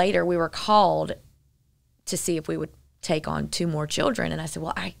year later, we were called to see if we would take on 2 more children. And I said,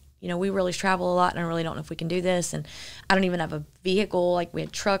 well, we really travel a lot, and I really don't know if we can do this. And I don't even have a vehicle. Like, we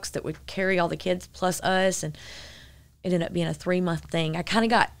had trucks that would carry all the kids plus us. And it ended up being a 3-month thing. I kind of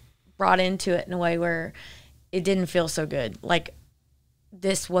got brought into it in a way where it didn't feel so good. Like,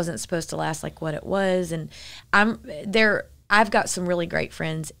 this wasn't supposed to last like what it was. And I've got some really great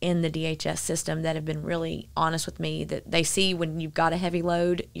friends in the DHS system that have been really honest with me, that they see when you've got a heavy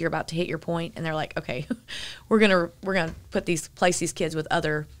load, you're about to hit your point, and they're like, okay, we're gonna place these kids with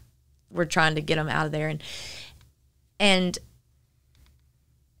we're trying to get them out of there. And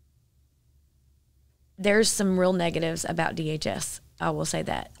there's some real negatives about DHS. I will say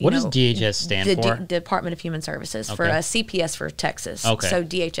that. What does DHS stand for? Department of Human Services. For CPS for Texas. Okay. So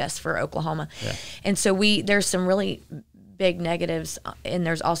DHS for Oklahoma. Yeah. And so there's some really big negatives, and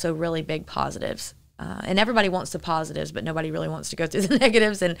there's also really big positives. And everybody wants the positives, but nobody really wants to go through the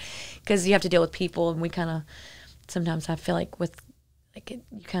negatives, and because you have to deal with people, and we kind of sometimes I feel like you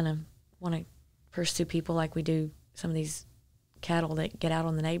kind of want to pursue people like we do some of these cattle that get out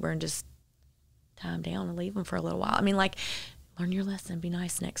on the neighbor and just tie them down and leave them for a little while. I mean, like, learn your lesson, be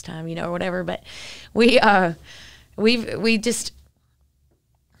nice next time, or whatever. But we just,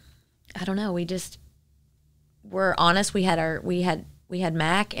 I don't know, we're honest. We had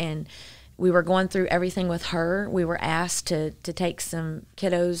Mac, and we were going through everything with her. We were asked to take some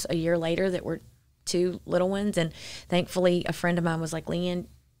kiddos a year later that were 2 little ones, and thankfully a friend of mine was like, LeAnn,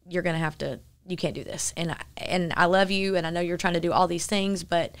 you're gonna have to, you can't do this, and I love you, and I know you're trying to do all these things,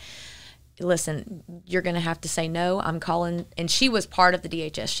 but listen, you're going to have to say no. I'm calling. And she was part of the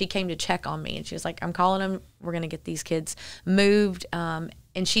DHS. She came to check on me, and she was like, I'm calling them. We're going to get these kids moved. And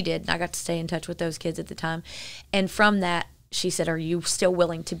she did. And I got to stay in touch with those kids at the time. And from that, she said, are you still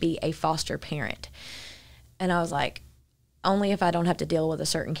willing to be a foster parent? And I was like, only if I don't have to deal with a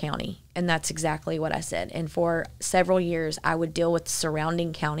certain county. And that's exactly what I said. And for several years, I would deal with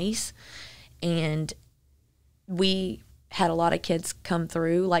surrounding counties. And we had a lot of kids come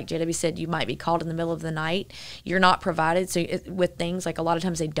through. Like JW said, you might be called in the middle of the night. You're not provided with things. Like, a lot of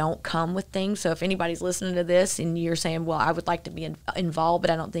times they don't come with things. So if anybody's listening to this and you're saying, well, I would like to be involved, but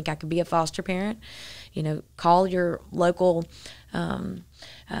I don't think I could be a foster parent, call your local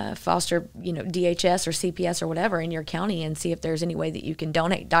foster, DHS or CPS or whatever in your county, and see if there's any way that you can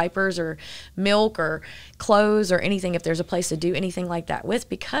donate diapers or milk or clothes or anything, if there's a place to do anything like that with,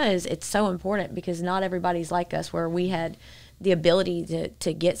 because it's so important. Because not everybody's like us, where we had the ability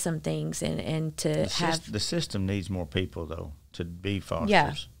to get some things and to have. The system needs more people though to be fosters.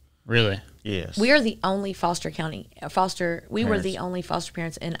 Yeah. Really? Yes. We are the only we were the Parents. only foster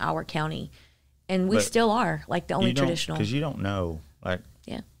parents in our county, and we But still are like the only traditional. Because you don't know, like,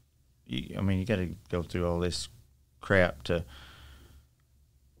 Yeah. I mean, you got to go through all this crap to.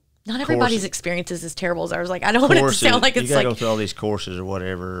 Not everybody's courses- experience is as terrible as ours. Like, I don't want it to sound like you it's got to like go through all these courses or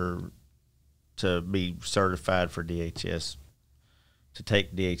whatever to be certified for DHS, to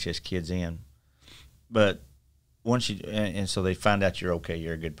take DHS kids in. But once you, and so they find out you're okay,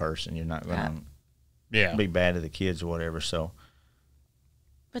 you're a good person, you're not going Yeah. to be bad to the kids or whatever. So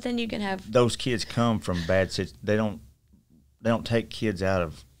But then you can have those kids come from bad they don't take kids out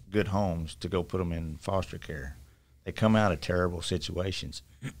of good homes to go put them in foster care. They come out of terrible situations.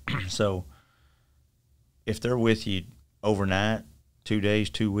 So if they're with you overnight, 2 days,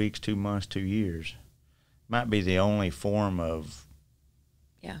 2 weeks, 2 months, 2 years, might be the only form of,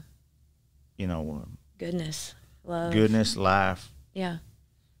 goodness, love, goodness, life. yeah,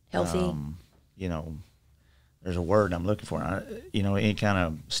 healthy. There's a word I'm looking for. Any kind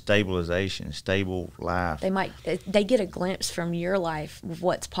of stabilization, stable life They get a glimpse from your life of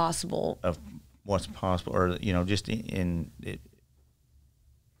what's possible. of what's possible, or just in it.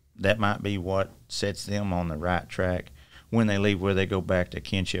 That might be what sets them on the right track when they leave, where they go back to a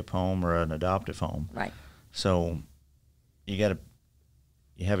kinship home or an adoptive home. Right. So you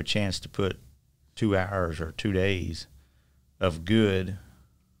have a chance to put 2 hours or 2 days of good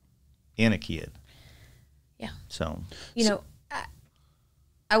in a kid. Yeah. So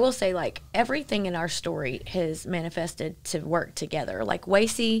I will say, like, everything in our story has manifested to work together. Like,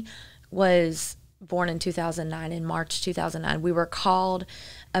 Wacy was born in 2009, in March 2009. We were called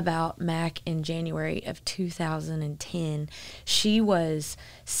about Mac in January of 2010. She was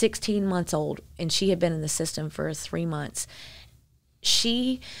 16 months old, and she had been in the system for 3 months.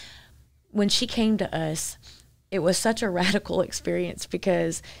 When she came to us, it was such a radical experience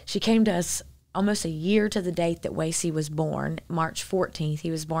because she came to us almost a year to the date that Wacy was born, March 14th.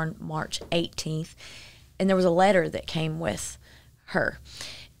 He was born March 18th. And there was a letter that came with her.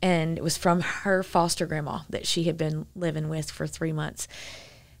 And it was from her foster grandma that she had been living with for 3 months.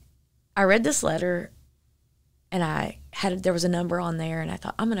 I read this letter, and there was a number on there, and I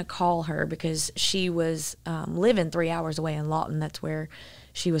thought, I'm going to call her because she was living 3 hours away in Lawton. That's where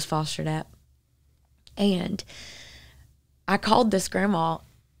she was fostered at. And I called this grandma,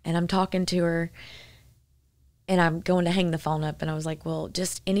 and I'm talking to her, and I'm going to hang the phone up, and I was like, well,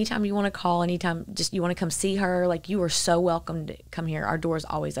 just anytime you want to call, anytime just you want to come see her, like, you are so welcome to come here. Our door's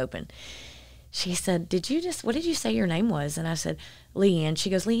always open. She said, what did you say your name was? And I said, LeAnn. She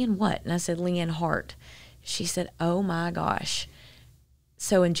goes, LeAnn what? And I said, LeAnn Hart. She said, oh my gosh.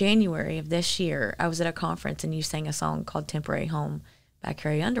 So in January of this year, I was at a conference, and you sang a song called Temporary Home by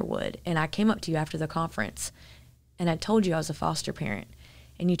Carrie Underwood. And I came up to you after the conference, and I told you I was a foster parent.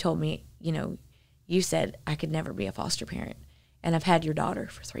 And you told me, you said I could never be a foster parent. And I've had your daughter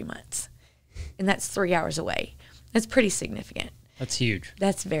for 3 months. And that's 3 hours away. That's pretty significant. That's huge.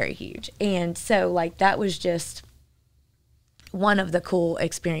 That's very huge. And so, like, that was just one of the cool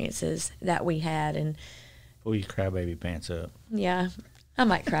experiences that we had. And pull your crybaby pants up. yeah, I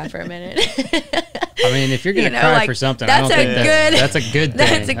might cry for a minute. I mean, if you're going to cry for something, I don't think that's a good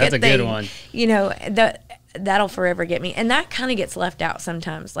thing. That's a good one. That'll forever get me. And that kind of gets left out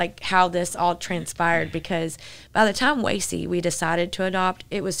sometimes, like how this all transpired, because by the time we decided to adopt,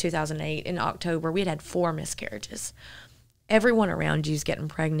 it was 2008 in October. We had 4 miscarriages. Everyone around you is getting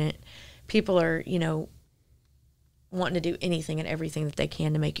pregnant. People are, wanting to do anything and everything that they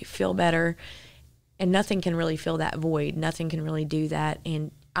can to make you feel better. And nothing can really fill that void. Nothing can really do that.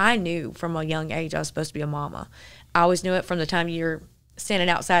 And I knew from a young age I was supposed to be a mama. I always knew it from the time you're standing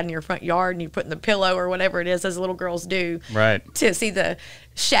outside in your front yard and you're putting the pillow or whatever it is, as little girls do, right, to see the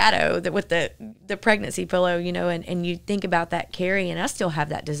shadow that with the pregnancy pillow, and you think about that carry, and I still have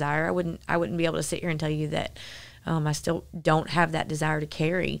that desire. I wouldn't be able to sit here and tell you that I still don't have that desire to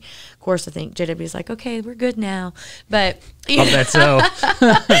carry. Of course, I think JW is like, okay, we're good now, but I'll bet so.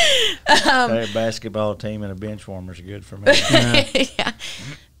 A basketball team and a bench warmer is good for me. Yeah.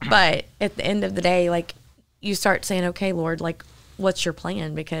 But at the end of the day, like, you start saying, okay, Lord, like, what's your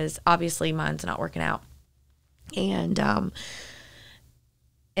plan? Because obviously mine's not working out. And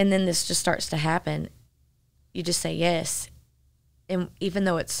then this just starts to happen. You just say yes. And even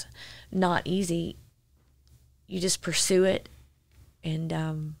though it's not easy, you just pursue it.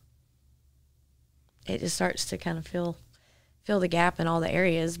 And it just starts to kind of fill the gap in all the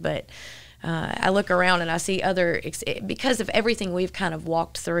areas. But I look around and I see because of everything we've kind of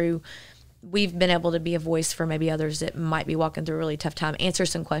walked through, we've been able to be a voice for maybe others that might be walking through a really tough time, answer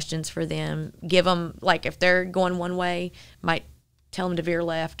some questions for them, give them, like, if they're going one way, might tell them to veer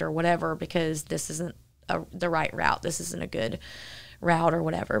left or whatever, because this isn't the right route. This isn't a good route or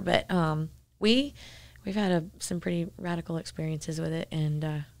whatever. But we've had some pretty radical experiences with it,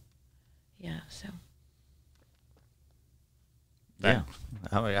 and so. Yeah,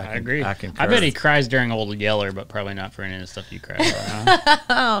 I agree. I concur. I bet he cries during Old Yeller, but probably not for any of the stuff you cry about.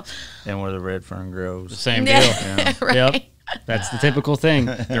 Huh? And where the red fern The grows. same deal. Yeah. Right. Yep. That's the typical thing.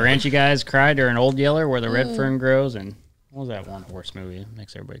 The Ranchy guys cry during Old Yeller where the red fern grows, and what was that one horse movie?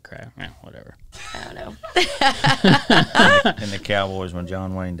 Makes everybody cry. Yeah, whatever. I don't know. And the Cowboys when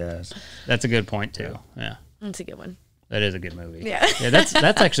John Wayne dies. That's a good point too. Yeah. That's a good one. That is a good movie. Yeah. Yeah, that's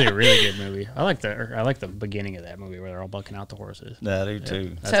actually a really good movie. I like the beginning of that movie where they're all bucking out the horses. I do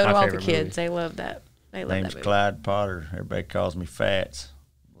too. That's So my do all the favorite kids. movie. They love that. They love Name's that movie. Clyde Potter. Everybody calls me Fats.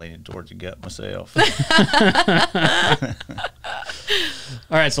 Leaning towards the gut myself. All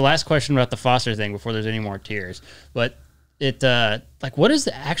right, so last question about the foster thing before there's any more tears. But it like, what is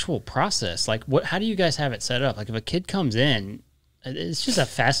the actual process? Like, how do you guys have it set up? Like, if a kid comes in, it's just a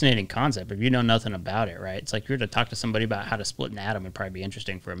fascinating concept if you know nothing about it, right? It's like you're to talk to somebody about how to split an atom. It'd probably be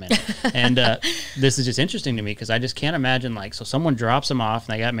interesting for a minute. And this is just interesting to me because I just can't imagine, like, so someone drops them off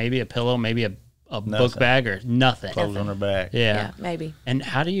and they got maybe a pillow, maybe a book bag or nothing. Clothes on their back. Yeah, maybe. And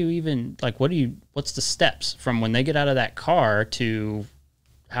how do you even, like, what's the steps from when they get out of that car to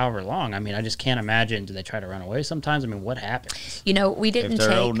however long? I mean, I just can't imagine. Do they try to run away sometimes? I mean, what happens? You know, we didn't If they're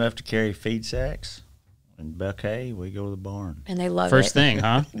take, old enough to carry feed sacks and buck hay, we go to the barn. and they love First it. thing,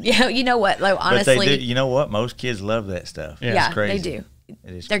 huh? Yeah, you know what? Like, honestly, But they do, you know what? Most kids love that stuff. Yeah. yeah, It's crazy. they do.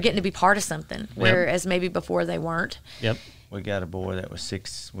 It is They're getting to be part of something, whereas maybe before they weren't. Yep. We got a boy that was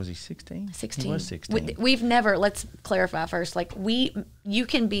 6. Was he 16? 16. He was 16. We've never, let's clarify first, like, you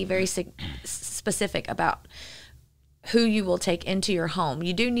can be very specific about who you will take into your home.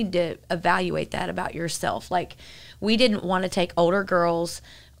 You do need to evaluate that about yourself. Like, we didn't want to take older girls,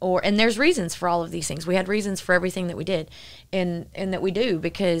 and there's reasons for all of these things. We had reasons for everything that we did and that we do,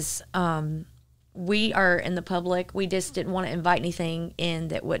 because we are in the public. We just didn't want to invite anything in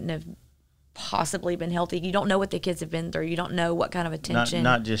that wouldn't have possibly been healthy. You don't know what the kids have been through. You don't know what kind of attention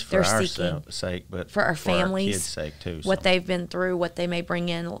not just for they're our seeking. sake, but For our families, kids' sake too. what so. they've been through, what they may bring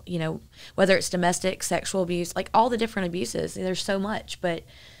in, you know, whether it's domestic, sexual abuse, like all the different abuses. There's so much, but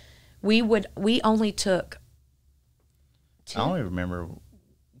we only took two. I only remember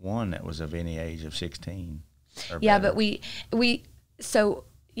one that was of any age of 16. Or Yeah, better. but we took,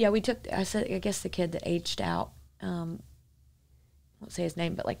 I guess the kid that aged out, won't say his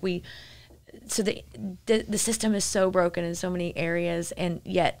name, but like so the system is so broken in so many areas, and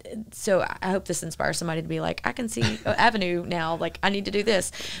yet, so I hope this inspires somebody to be like, I can see an avenue now, like I need to do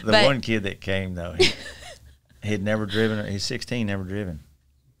this. The one kid that came though, he'd never driven. He's 16, never driven.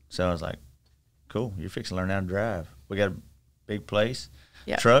 So I was like, "Cool, you're fixing to learn how to drive. We got a big place,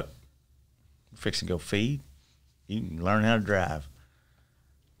 truck. We're fixing to go feed. You can learn how to drive."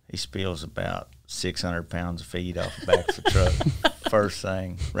 He spills about 600 pounds of feed off the back of the truck. First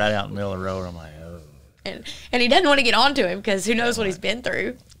thing, right out in the middle of the road. I'm like, oh. And he doesn't want to get onto him because who knows what he's been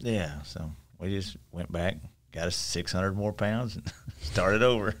through. Yeah, so we just went back, got us 600 more pounds, and started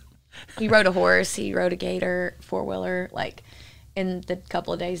over. He rode a horse. He rode a gator, 4-wheeler, like in the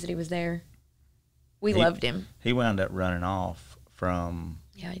couple of days that he was there. We loved him. He wound up running off from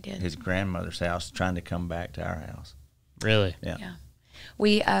Yeah, he did. his grandmother's house, trying to come back to our house. Really? Yeah.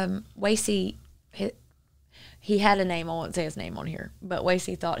 We, Wasey, he had a name. I won't say his name on here, but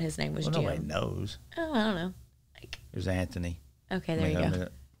Wasey thought his name was Well, Jim. nobody knows. Oh, I don't know. Like, It was Anthony. okay, there you go.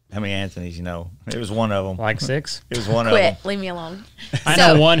 How many Anthonys you know? It was one of them. Like 6? It was one of them. Quit. Leave me alone. I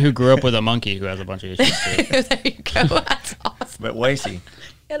know one who grew up with a monkey who has a bunch of issues too. There you go. That's awesome. But Wasey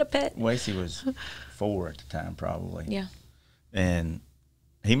He had a pet. was 4 at the time, probably. Yeah. And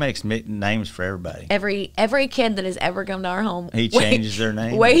he makes names for everybody. Every kid that has ever come to our home, He changes their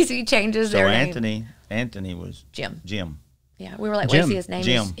name. Wasey changes So their name. Anthony was Jim. Jim. Yeah, we were like, Jim. Wasey, his name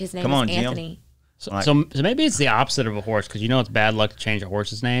Jim. is his name Come is on, Jim. Anthony. So maybe it's the opposite of a horse because you know it's bad luck to change a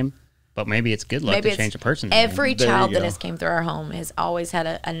horse's name, but maybe it's good luck Maybe to it's change a person's Every name. There you child that go. has came through our home has always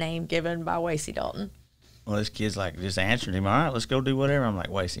had a name given by Wasey Dalton. Well, this kid's like just answered him. All right, let's go do whatever. I'm like,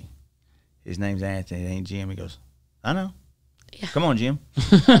 Wasey, his name's Anthony. It ain't Jim. He goes, I know. Yeah. Come on, Jim.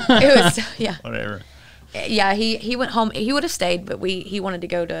 It was yeah. Whatever. Yeah, he went home. He would have stayed, but he wanted to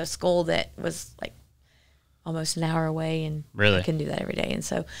go to a school that was like almost an hour away, and Really? I couldn't do that every day. And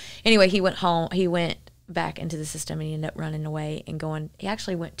so, anyway, he went home. He went back into the system, and he ended up running away and going. He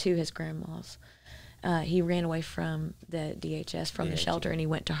actually went to his grandma's He ran away from the DHS, from the shelter, and he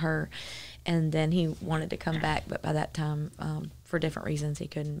went to her. And then he wanted to come back, but by that time, for different reasons, he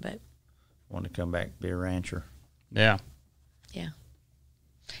couldn't. But wanted to come back, be a rancher. Yeah. Yeah.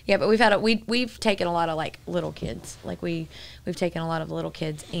 Yeah, but we've taken a lot of like little kids. Like we've taken a lot of little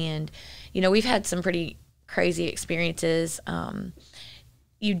kids, and we've had some pretty crazy experiences.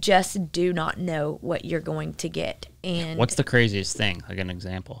 You just do not know what you're going to get. And What's the craziest thing? Like an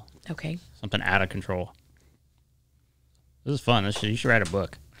example. Okay. Something out of control. This is fun. You should write a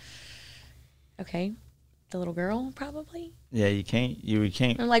book. Okay. The little girl, probably. Yeah, you can't.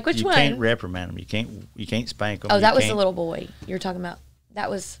 I'm like, which one? You can't reprimand them. You can't spank them. Oh, that was the little boy you're talking about.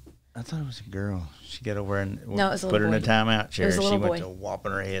 That was. I thought it was a girl. She got over and No, it was a put her little in a boy. timeout chair. It was a little she went boy. to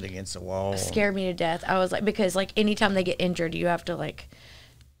whopping her head against the wall. Scared me to death. I was like, because like anytime they get injured, you have to like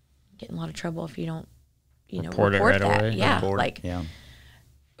get in a lot of trouble if you don't, Report it right that. away. Yeah, Report it, like yeah.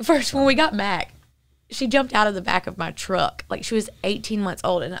 first when we got Mac, she jumped out of the back of my truck. Like she was 18 months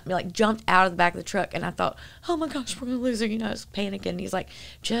old, and I like jumped out of the back of the truck, and I thought, oh my gosh, we're gonna lose her. I was panicking. He's like,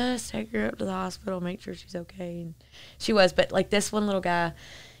 just take her up to the hospital, make sure she's okay. And she was, but like this one little guy,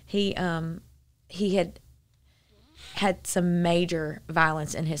 he had some major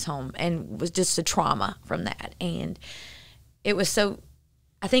violence in his home and was just a trauma from that. And it was so,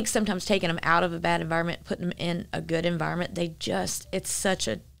 I think sometimes taking them out of a bad environment, putting them in a good environment, it's such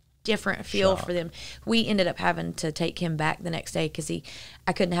a different feel for them. We ended up having to take him back the next day because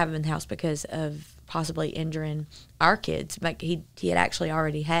I couldn't have him in the house because of possibly injuring our kids. Like he had actually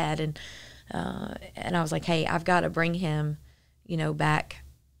already had, and I was like, hey, I've got to bring him, back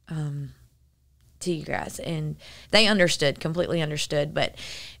to you guys. And they completely understood, but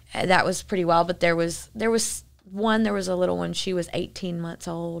that was pretty wild. But there was a little one. She was 18 months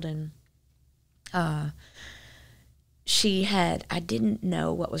old, and I didn't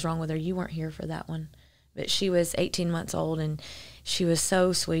know what was wrong with her. You weren't here for that one, but she was 18 months old, and she was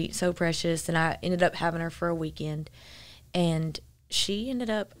so sweet, so precious. And I ended up having her for a weekend, and she ended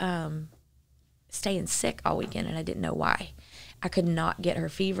up staying sick all weekend, and I didn't know why. I could not get her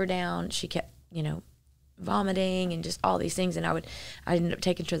fever down. She kept, vomiting and just all these things. And I ended up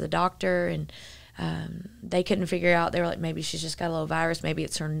taking her to the doctor, and they couldn't figure out. They were like, maybe she's just got a little virus. Maybe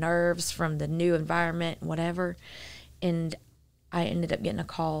it's her nerves from the new environment, whatever. And I ended up getting a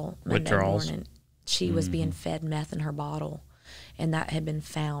call Monday morning. She was being fed meth in her bottle, and that had been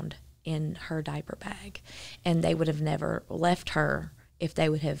found in her diaper bag. And they would have never left her if they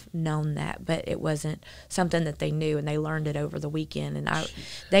would have known that, but it wasn't something that they knew, and they learned it over the weekend. And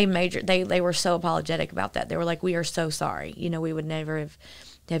they were so apologetic about that. They were like, we are so sorry. We would never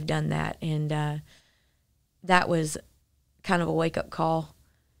have done that. And that was kind of a wake-up call.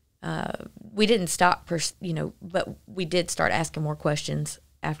 We didn't stop, but we did start asking more questions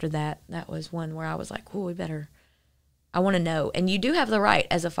after that. That was one where I was like, oh, I want to know. And you do have the right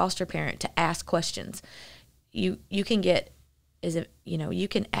as a foster parent to ask questions. You can get, you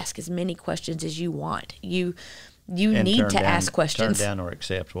can ask as many questions as you want. You need to ask questions. Turn down or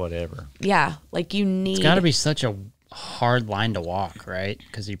accept whatever. Yeah, like you need. It's got to be such a hard line to walk, right?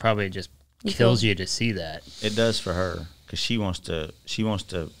 Because he probably just kills you to see that. It does for her, because she wants to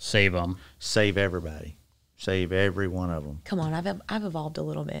Save them. save everybody, save every one of them. Come on, I've evolved a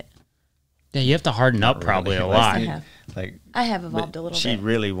little bit. Yeah, you have to harden up probably a lot. I have evolved a little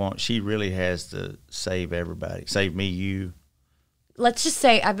bit. She really has to save everybody, save me, you. Let's just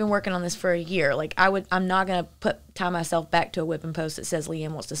say I've been working on this for a year. Like I'm not gonna tie myself back to a whipping post that says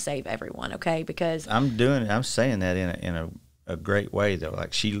LeAnn wants to save everyone, okay? Because I'm saying that in a great way though.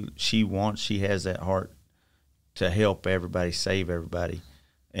 Like she has that heart to help everybody, save everybody,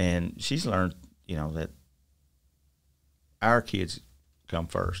 and she's learned, that our kids come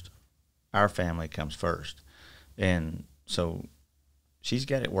first, our family comes first, and so she's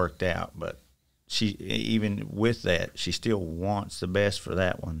got it worked out. But she, even with that, she still wants the best for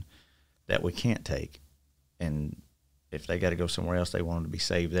that one that we can't take. And if they got to go somewhere else, they want them to be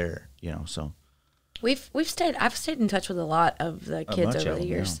saved there, so. I've stayed in touch with a lot of the kids over the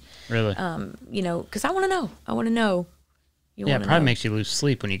years. Yeah. Really? Because I want to know. It probably makes you lose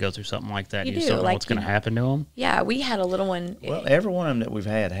sleep when you go through something like that. You just don't know what's going to happen to them. Yeah, we had a little one. Well, every one of them that we've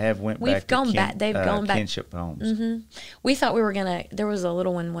had went back to they've gone back. kinship homes. Mm-hmm. We thought we were going to, there was a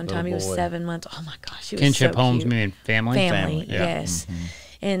little one time, he was 7 months. Oh my gosh, he was Kinship so homes cute. meaning family? Family, Yeah. yes. Mm-hmm.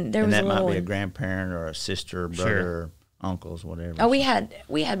 And there was that a little might be a one. grandparent or a sister, brother, or uncles, whatever. Oh, we had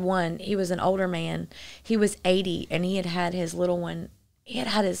one. He was an older man. He was 80, and he had his little one. He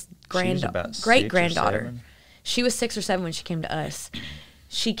had his great granddaughter. She was 6 or 7 when she came to us.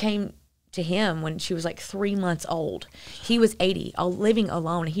 She came to him when she was like 3 months old. He was 80, living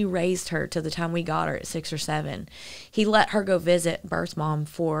alone. He raised her to the time we got her at 6 or 7. He let her go visit birth mom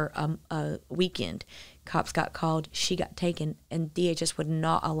for a weekend. Cops got called. She got taken, and DHS would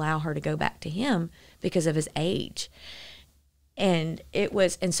not allow her to go back to him because of his age. And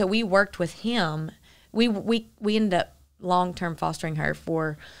so we worked with him. We ended up long-term fostering her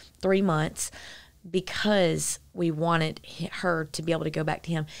for 3 months because we wanted her to be able to go back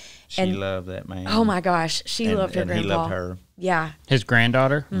to him. She loved that man. Oh my gosh, she loved her grandpa. And he loved her. Yeah. His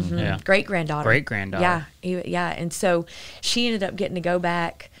granddaughter? Mm-hmm. Yeah. Great-granddaughter. Great-granddaughter. Yeah. And so she ended up getting to go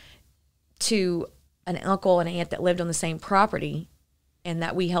back to an uncle and aunt that lived on the same property, and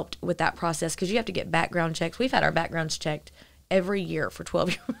that we helped with that process because you have to get background checks. We've had our backgrounds checked every year for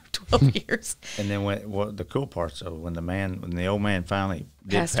 12 years. And then what the cool part, so when the old man finally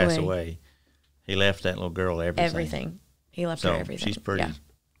did pass away, he left that little girl everything. He left her everything. She's pretty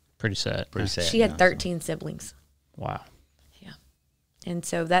sad. Pretty sad. She had 13 siblings. Wow. Yeah. And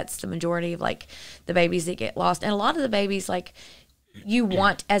so that's the majority of like the babies that get lost. And a lot of the babies, like, you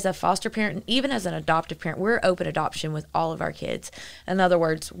want as a foster parent and even as an adoptive parent, we're open adoption with all of our kids. In other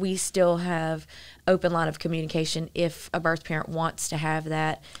words, we still have open line of communication if a birth parent wants to have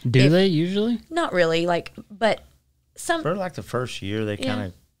that. Do they usually? Not really, but some for like the first year they kind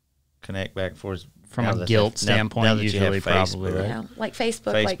of connect back and forth from a guilt standpoint. Usually, probably, right? Yeah, like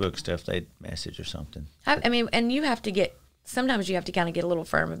Facebook stuff. They message or something. I mean, and you have to sometimes you have to kind of get a little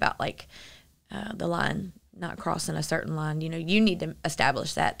firm about like the line. Not crossing a certain line. You need to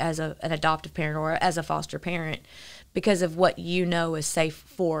establish that as an adoptive parent or as a foster parent because of what you know is safe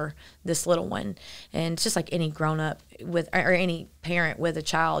for this little one. And it's just like any grown up or any parent with a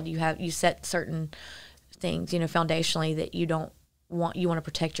child, you set certain things, foundationally that you want to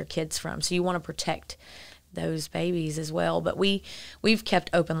protect your kids from. So you want to protect those babies as well. But we've kept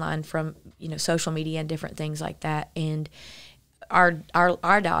open line from, social media and different things like that. And our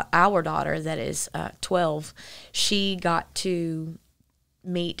daughter that is 12, she got to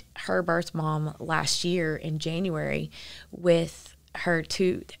meet her birth mom last year in January with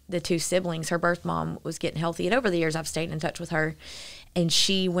the two siblings. Her birth mom was getting healthy, and over the years I've stayed in touch with her, and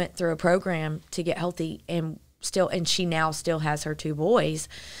she went through a program to get healthy, and she now still has her 2 boys.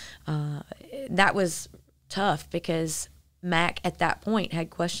 That was tough because Mac at that point had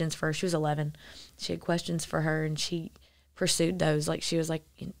questions for her. She was 11. She had questions for her, and she pursued those. Like, she was like,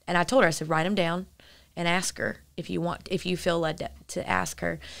 and I told her, I said, write them down and ask her if you feel led to ask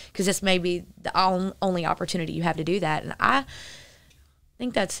her, because this may be the only opportunity you have to do that. And I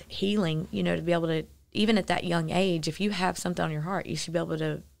think that's healing, to be able to, even at that young age, if you have something on your heart, you should be able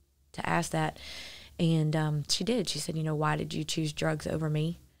to ask that. And she did. She said, why did you choose drugs over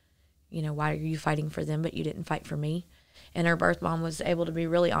me? Why are you fighting for them, but you didn't fight for me? And her birth mom was able to be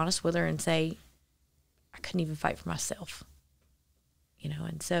really honest with her and say, I couldn't even fight for myself.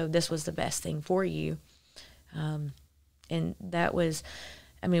 And so this was the best thing for you. And that was,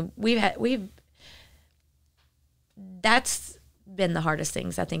 I mean, that's been the hardest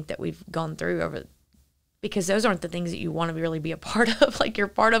things I think that we've gone through because those aren't the things that you want to really be a part of. Like, you're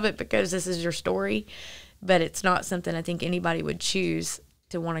part of it because this is your story, but it's not something I think anybody would choose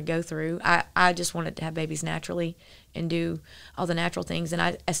to want to go through. I just wanted to have babies naturally and do all the natural things. And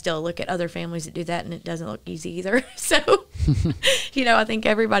I still look at other families that do that, and it doesn't look easy either. So, I think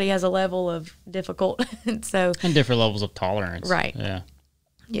everybody has a level of difficult. and different levels of tolerance. Right. Yeah.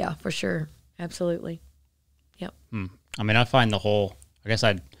 Yeah, for sure. Absolutely. Yep. I mean, I find I guess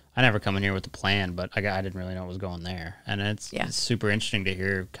I never come in here with a plan, but I didn't really know what was going there. And it's super interesting to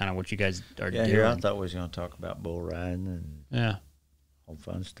hear kind of what you guys are doing. Yeah, I thought we was going to talk about bull riding and all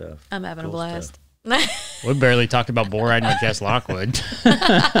fun stuff. I'm having a blast. We barely talked about bull riding with Jess Lockwood.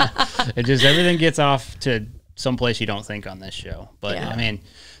 It just, everything gets off to some place you don't think on this show. But, I mean,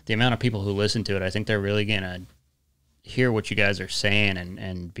 the amount of people who listen to it, I think they're really going to hear what you guys are saying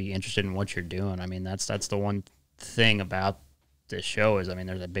and be interested in what you're doing. I mean, that's the one thing about this show is, I mean,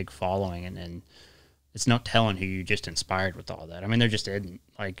 there's a big following, and it's no telling who you just inspired with all that. I mean, there just isn't.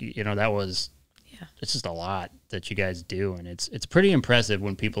 Like, that was... It's just a lot that you guys do, and it's pretty impressive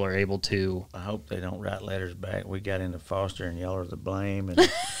when people are able to. I hope they don't write letters back. We got into foster, and y'all are the blame. And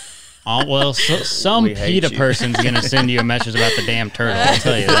some PETA person's going to send you a message about the damn turtle. I'll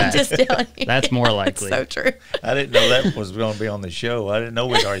tell you that. I'm just telling you. That's more likely. That's so true. I didn't know that was going to be on the show. I didn't know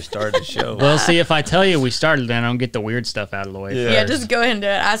we'd already started the show. Well, see, if I tell you we started, then I don't get the weird stuff out of the way. Yeah, just go ahead and do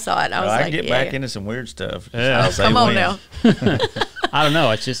it. I saw it. I was I can get back into some weird stuff. Yeah. Come on now. I don't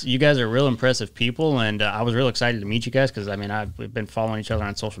know. It's just you guys are real impressive people, and I was real excited to meet you guys because I mean we've been following each other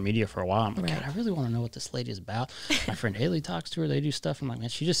on social media for a while. I'm like, God, I really want to know what this lady is about. My friend Haley talks to her. They do stuff. I'm like, man,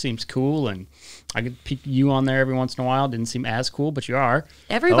 she just seems cool, and I could peek you on there every once in a while. Didn't seem as cool, but you are.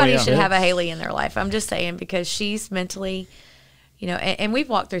 Everybody should have a Haley in their life. I'm just saying because she's mentally, you know, and we've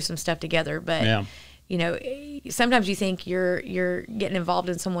walked through some stuff together, but. You know, sometimes you think you're getting involved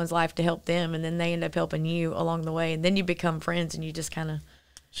in someone's life to help them, and then they end up helping you along the way, and then you become friends, and you just kind of.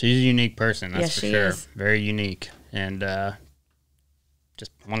 She's a unique person, that's for sure. Is. Very unique, and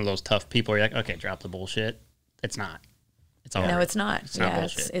just one of those tough people. Where you're like, okay, drop the bullshit. It's not. It's all. No, right. it's not. It's not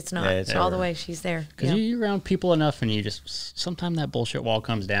bullshit. It's not. Yeah, it's all over. the way she's there. Because you're around people enough, and you just sometimes that bullshit wall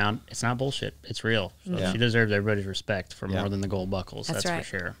comes down. It's not bullshit. It's real. So she deserves everybody's respect for more than the gold buckles. That's right.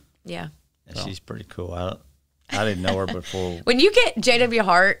 for sure. Yeah. And she's pretty cool. I didn't know her before. When you get JW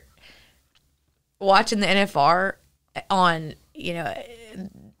Hart watching the NFR on, you know,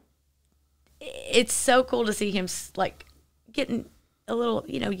 it's so cool to see him like getting a little,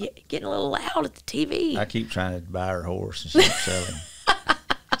 you know, getting a little loud at the TV. I keep trying to buy her horse and she's selling.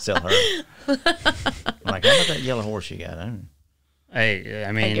 Sell her. I'm like, how about that yellow horse you got? Hey,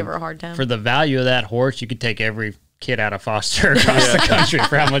 I mean, give her a hard time. For the value of that horse, you could take every kid out of foster across the country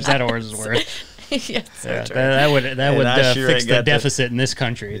for how much that horse is worth. Yes, so true. That would sure fix ain't the got deficit in this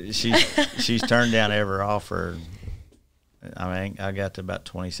country. She's turned down every offer. I mean, I got to about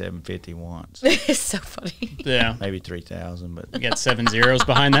 $2,750 once. It's so funny. Yeah, maybe $3,000, but you got 7 zeros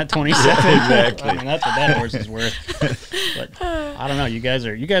behind that 27. Exactly. I mean, that's what that horse is worth. But I don't know. You guys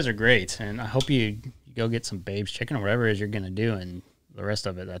are great, and I hope you go get some babes chicken or whatever it is you're gonna do, and the rest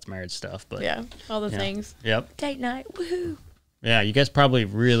of it that's marriage stuff. But yeah, all the things. Yep. Date night. Woohoo. Yeah, you guys probably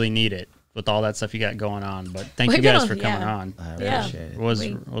really need it with all that stuff you got going on. But thank you guys for coming on. I appreciate it. It was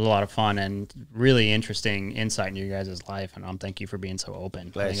a lot of fun and really interesting insight into your guys' life. And thank you for being so open.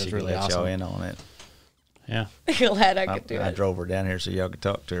 Glad I think it was she really let awesome. y'all in on it. Yeah. Glad I could do it. I drove her down here so y'all could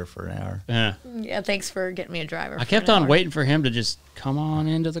talk to her for an hour. Yeah. Yeah, thanks for getting me a driver. I kept on waiting for him to just come on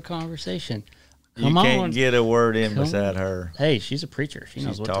into the conversation. You can't get a word in beside her. Hey, she's a preacher. She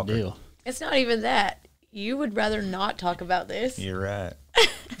knows what to do. It's not even that. You would rather not talk about this. You're right.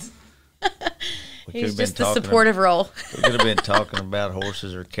 He's just the supportive role. We could have been talking about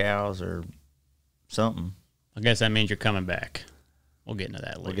horses or cows or something. I guess that means you're coming back. We'll get into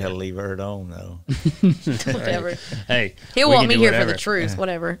that later. We got to leave her at home, though. Whatever. Hey, he'll want me here for the truth.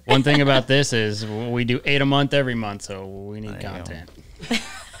 Whatever. One thing about this is we do 8 a month every month, so we need content.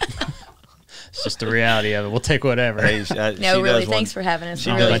 It's just the reality of it. We'll take whatever. Hey, no, really, thanks for having us. She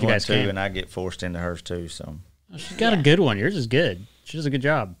does one too, and I get forced into hers too. So she's got a good one. Yours is good. She does a good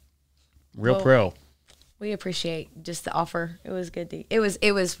job. Real pro. We appreciate just the offer. It was good. It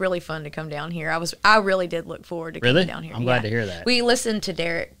was really fun to come down here. I really did look forward to coming down here. I'm glad to hear that. We listened to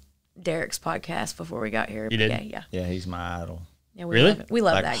Derek's podcast before we got here. You did? Yeah, he's my idol. Yeah, we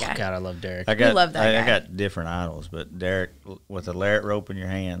love that guy. God, I love Derek. We love that guy. I got different idols, but Derek with a lariat rope in your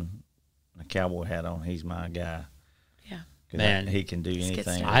hand, a cowboy hat on, he's my guy. Yeah, man, he can do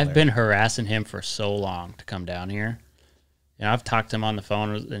anything. I've been harassing him for so long to come down here. You know, I've talked to him on the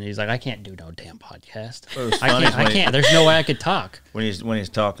phone, and he's like, "I can't do no damn podcast. I can't. There's no way I could talk." When he's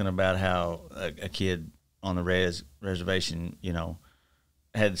talking about how a kid on the reservation, you know,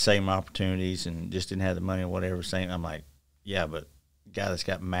 had the same opportunities and just didn't have the money or whatever. I'm like, yeah, but a guy that's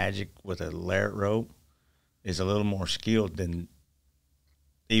got magic with a lariat rope is a little more skilled than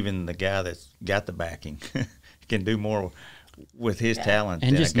even the guy that's got the backing. He can do more with his talent,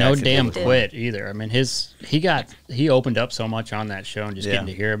 and just no damn quit either. I mean, he opened up so much on that show, and just getting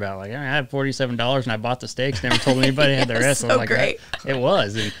to hear about like, I had $47 and I bought the steaks. Never told anybody had the rest. So I was like, great. It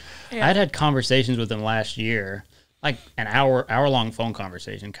was, and I'd had conversations with him last year, like an hour long phone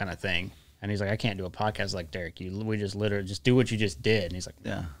conversation kind of thing. And he's like, I can't do a podcast like Derek. We just literally just do what you just did. And he's like,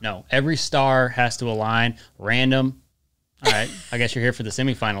 no, every star has to align. Random. All right, I guess you're here for the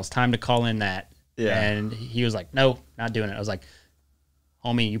semifinals. Time to call in that. Yeah. And he was like, no, not doing it. I was like,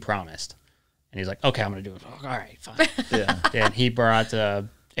 homie, you promised. And he's like, okay, I'm going to do it. All right, fine. Yeah. And he brought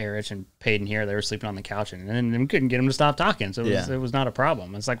Erich and Peyton here. They were sleeping on the couch, and then we couldn't get them to stop talking. So it was not a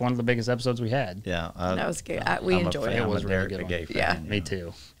problem. It's like one of the biggest episodes we had. Yeah. That was good. We enjoyed it. It was really good. Yeah. Me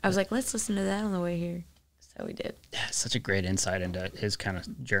too. I was like, let's listen to that on the way here. So we did. Yeah, such a great insight into his kind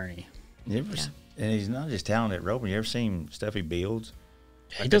of journey. And he's not just talented at roping. You ever seen stuff he builds?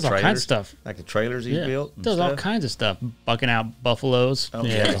 Like he does all kinds of stuff. Like the trailers he built? He does all kinds of stuff. Bucking out buffaloes. Oh,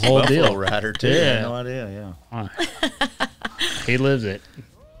 the whole deal. Rider, too. Yeah. I had no idea, He lives it.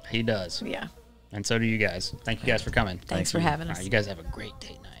 He does. Yeah. And so do you guys. Thank you guys for coming. Thanks for having us. Right, you guys have a great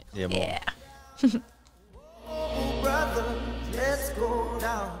date night. Yeah. Yeah. Oh, brother, let's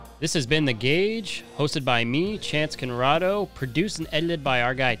This has been The Gauge, hosted by me, Chance Conrado, produced and edited by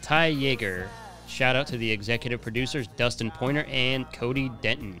our guy Ty Yeager. Shout out to the executive producers Dustin Pointer and Cody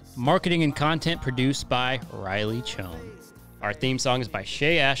Denton. Marketing and content produced by Riley Chone. Our theme song is by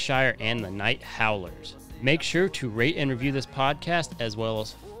Shay Ashshire and the Night Howlers. Make sure to rate and review this podcast, as well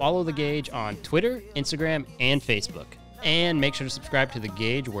as follow The Gauge on Twitter, Instagram, and Facebook. And make sure to subscribe to The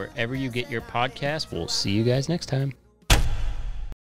Gauge wherever you get your podcasts. We'll see you guys next time.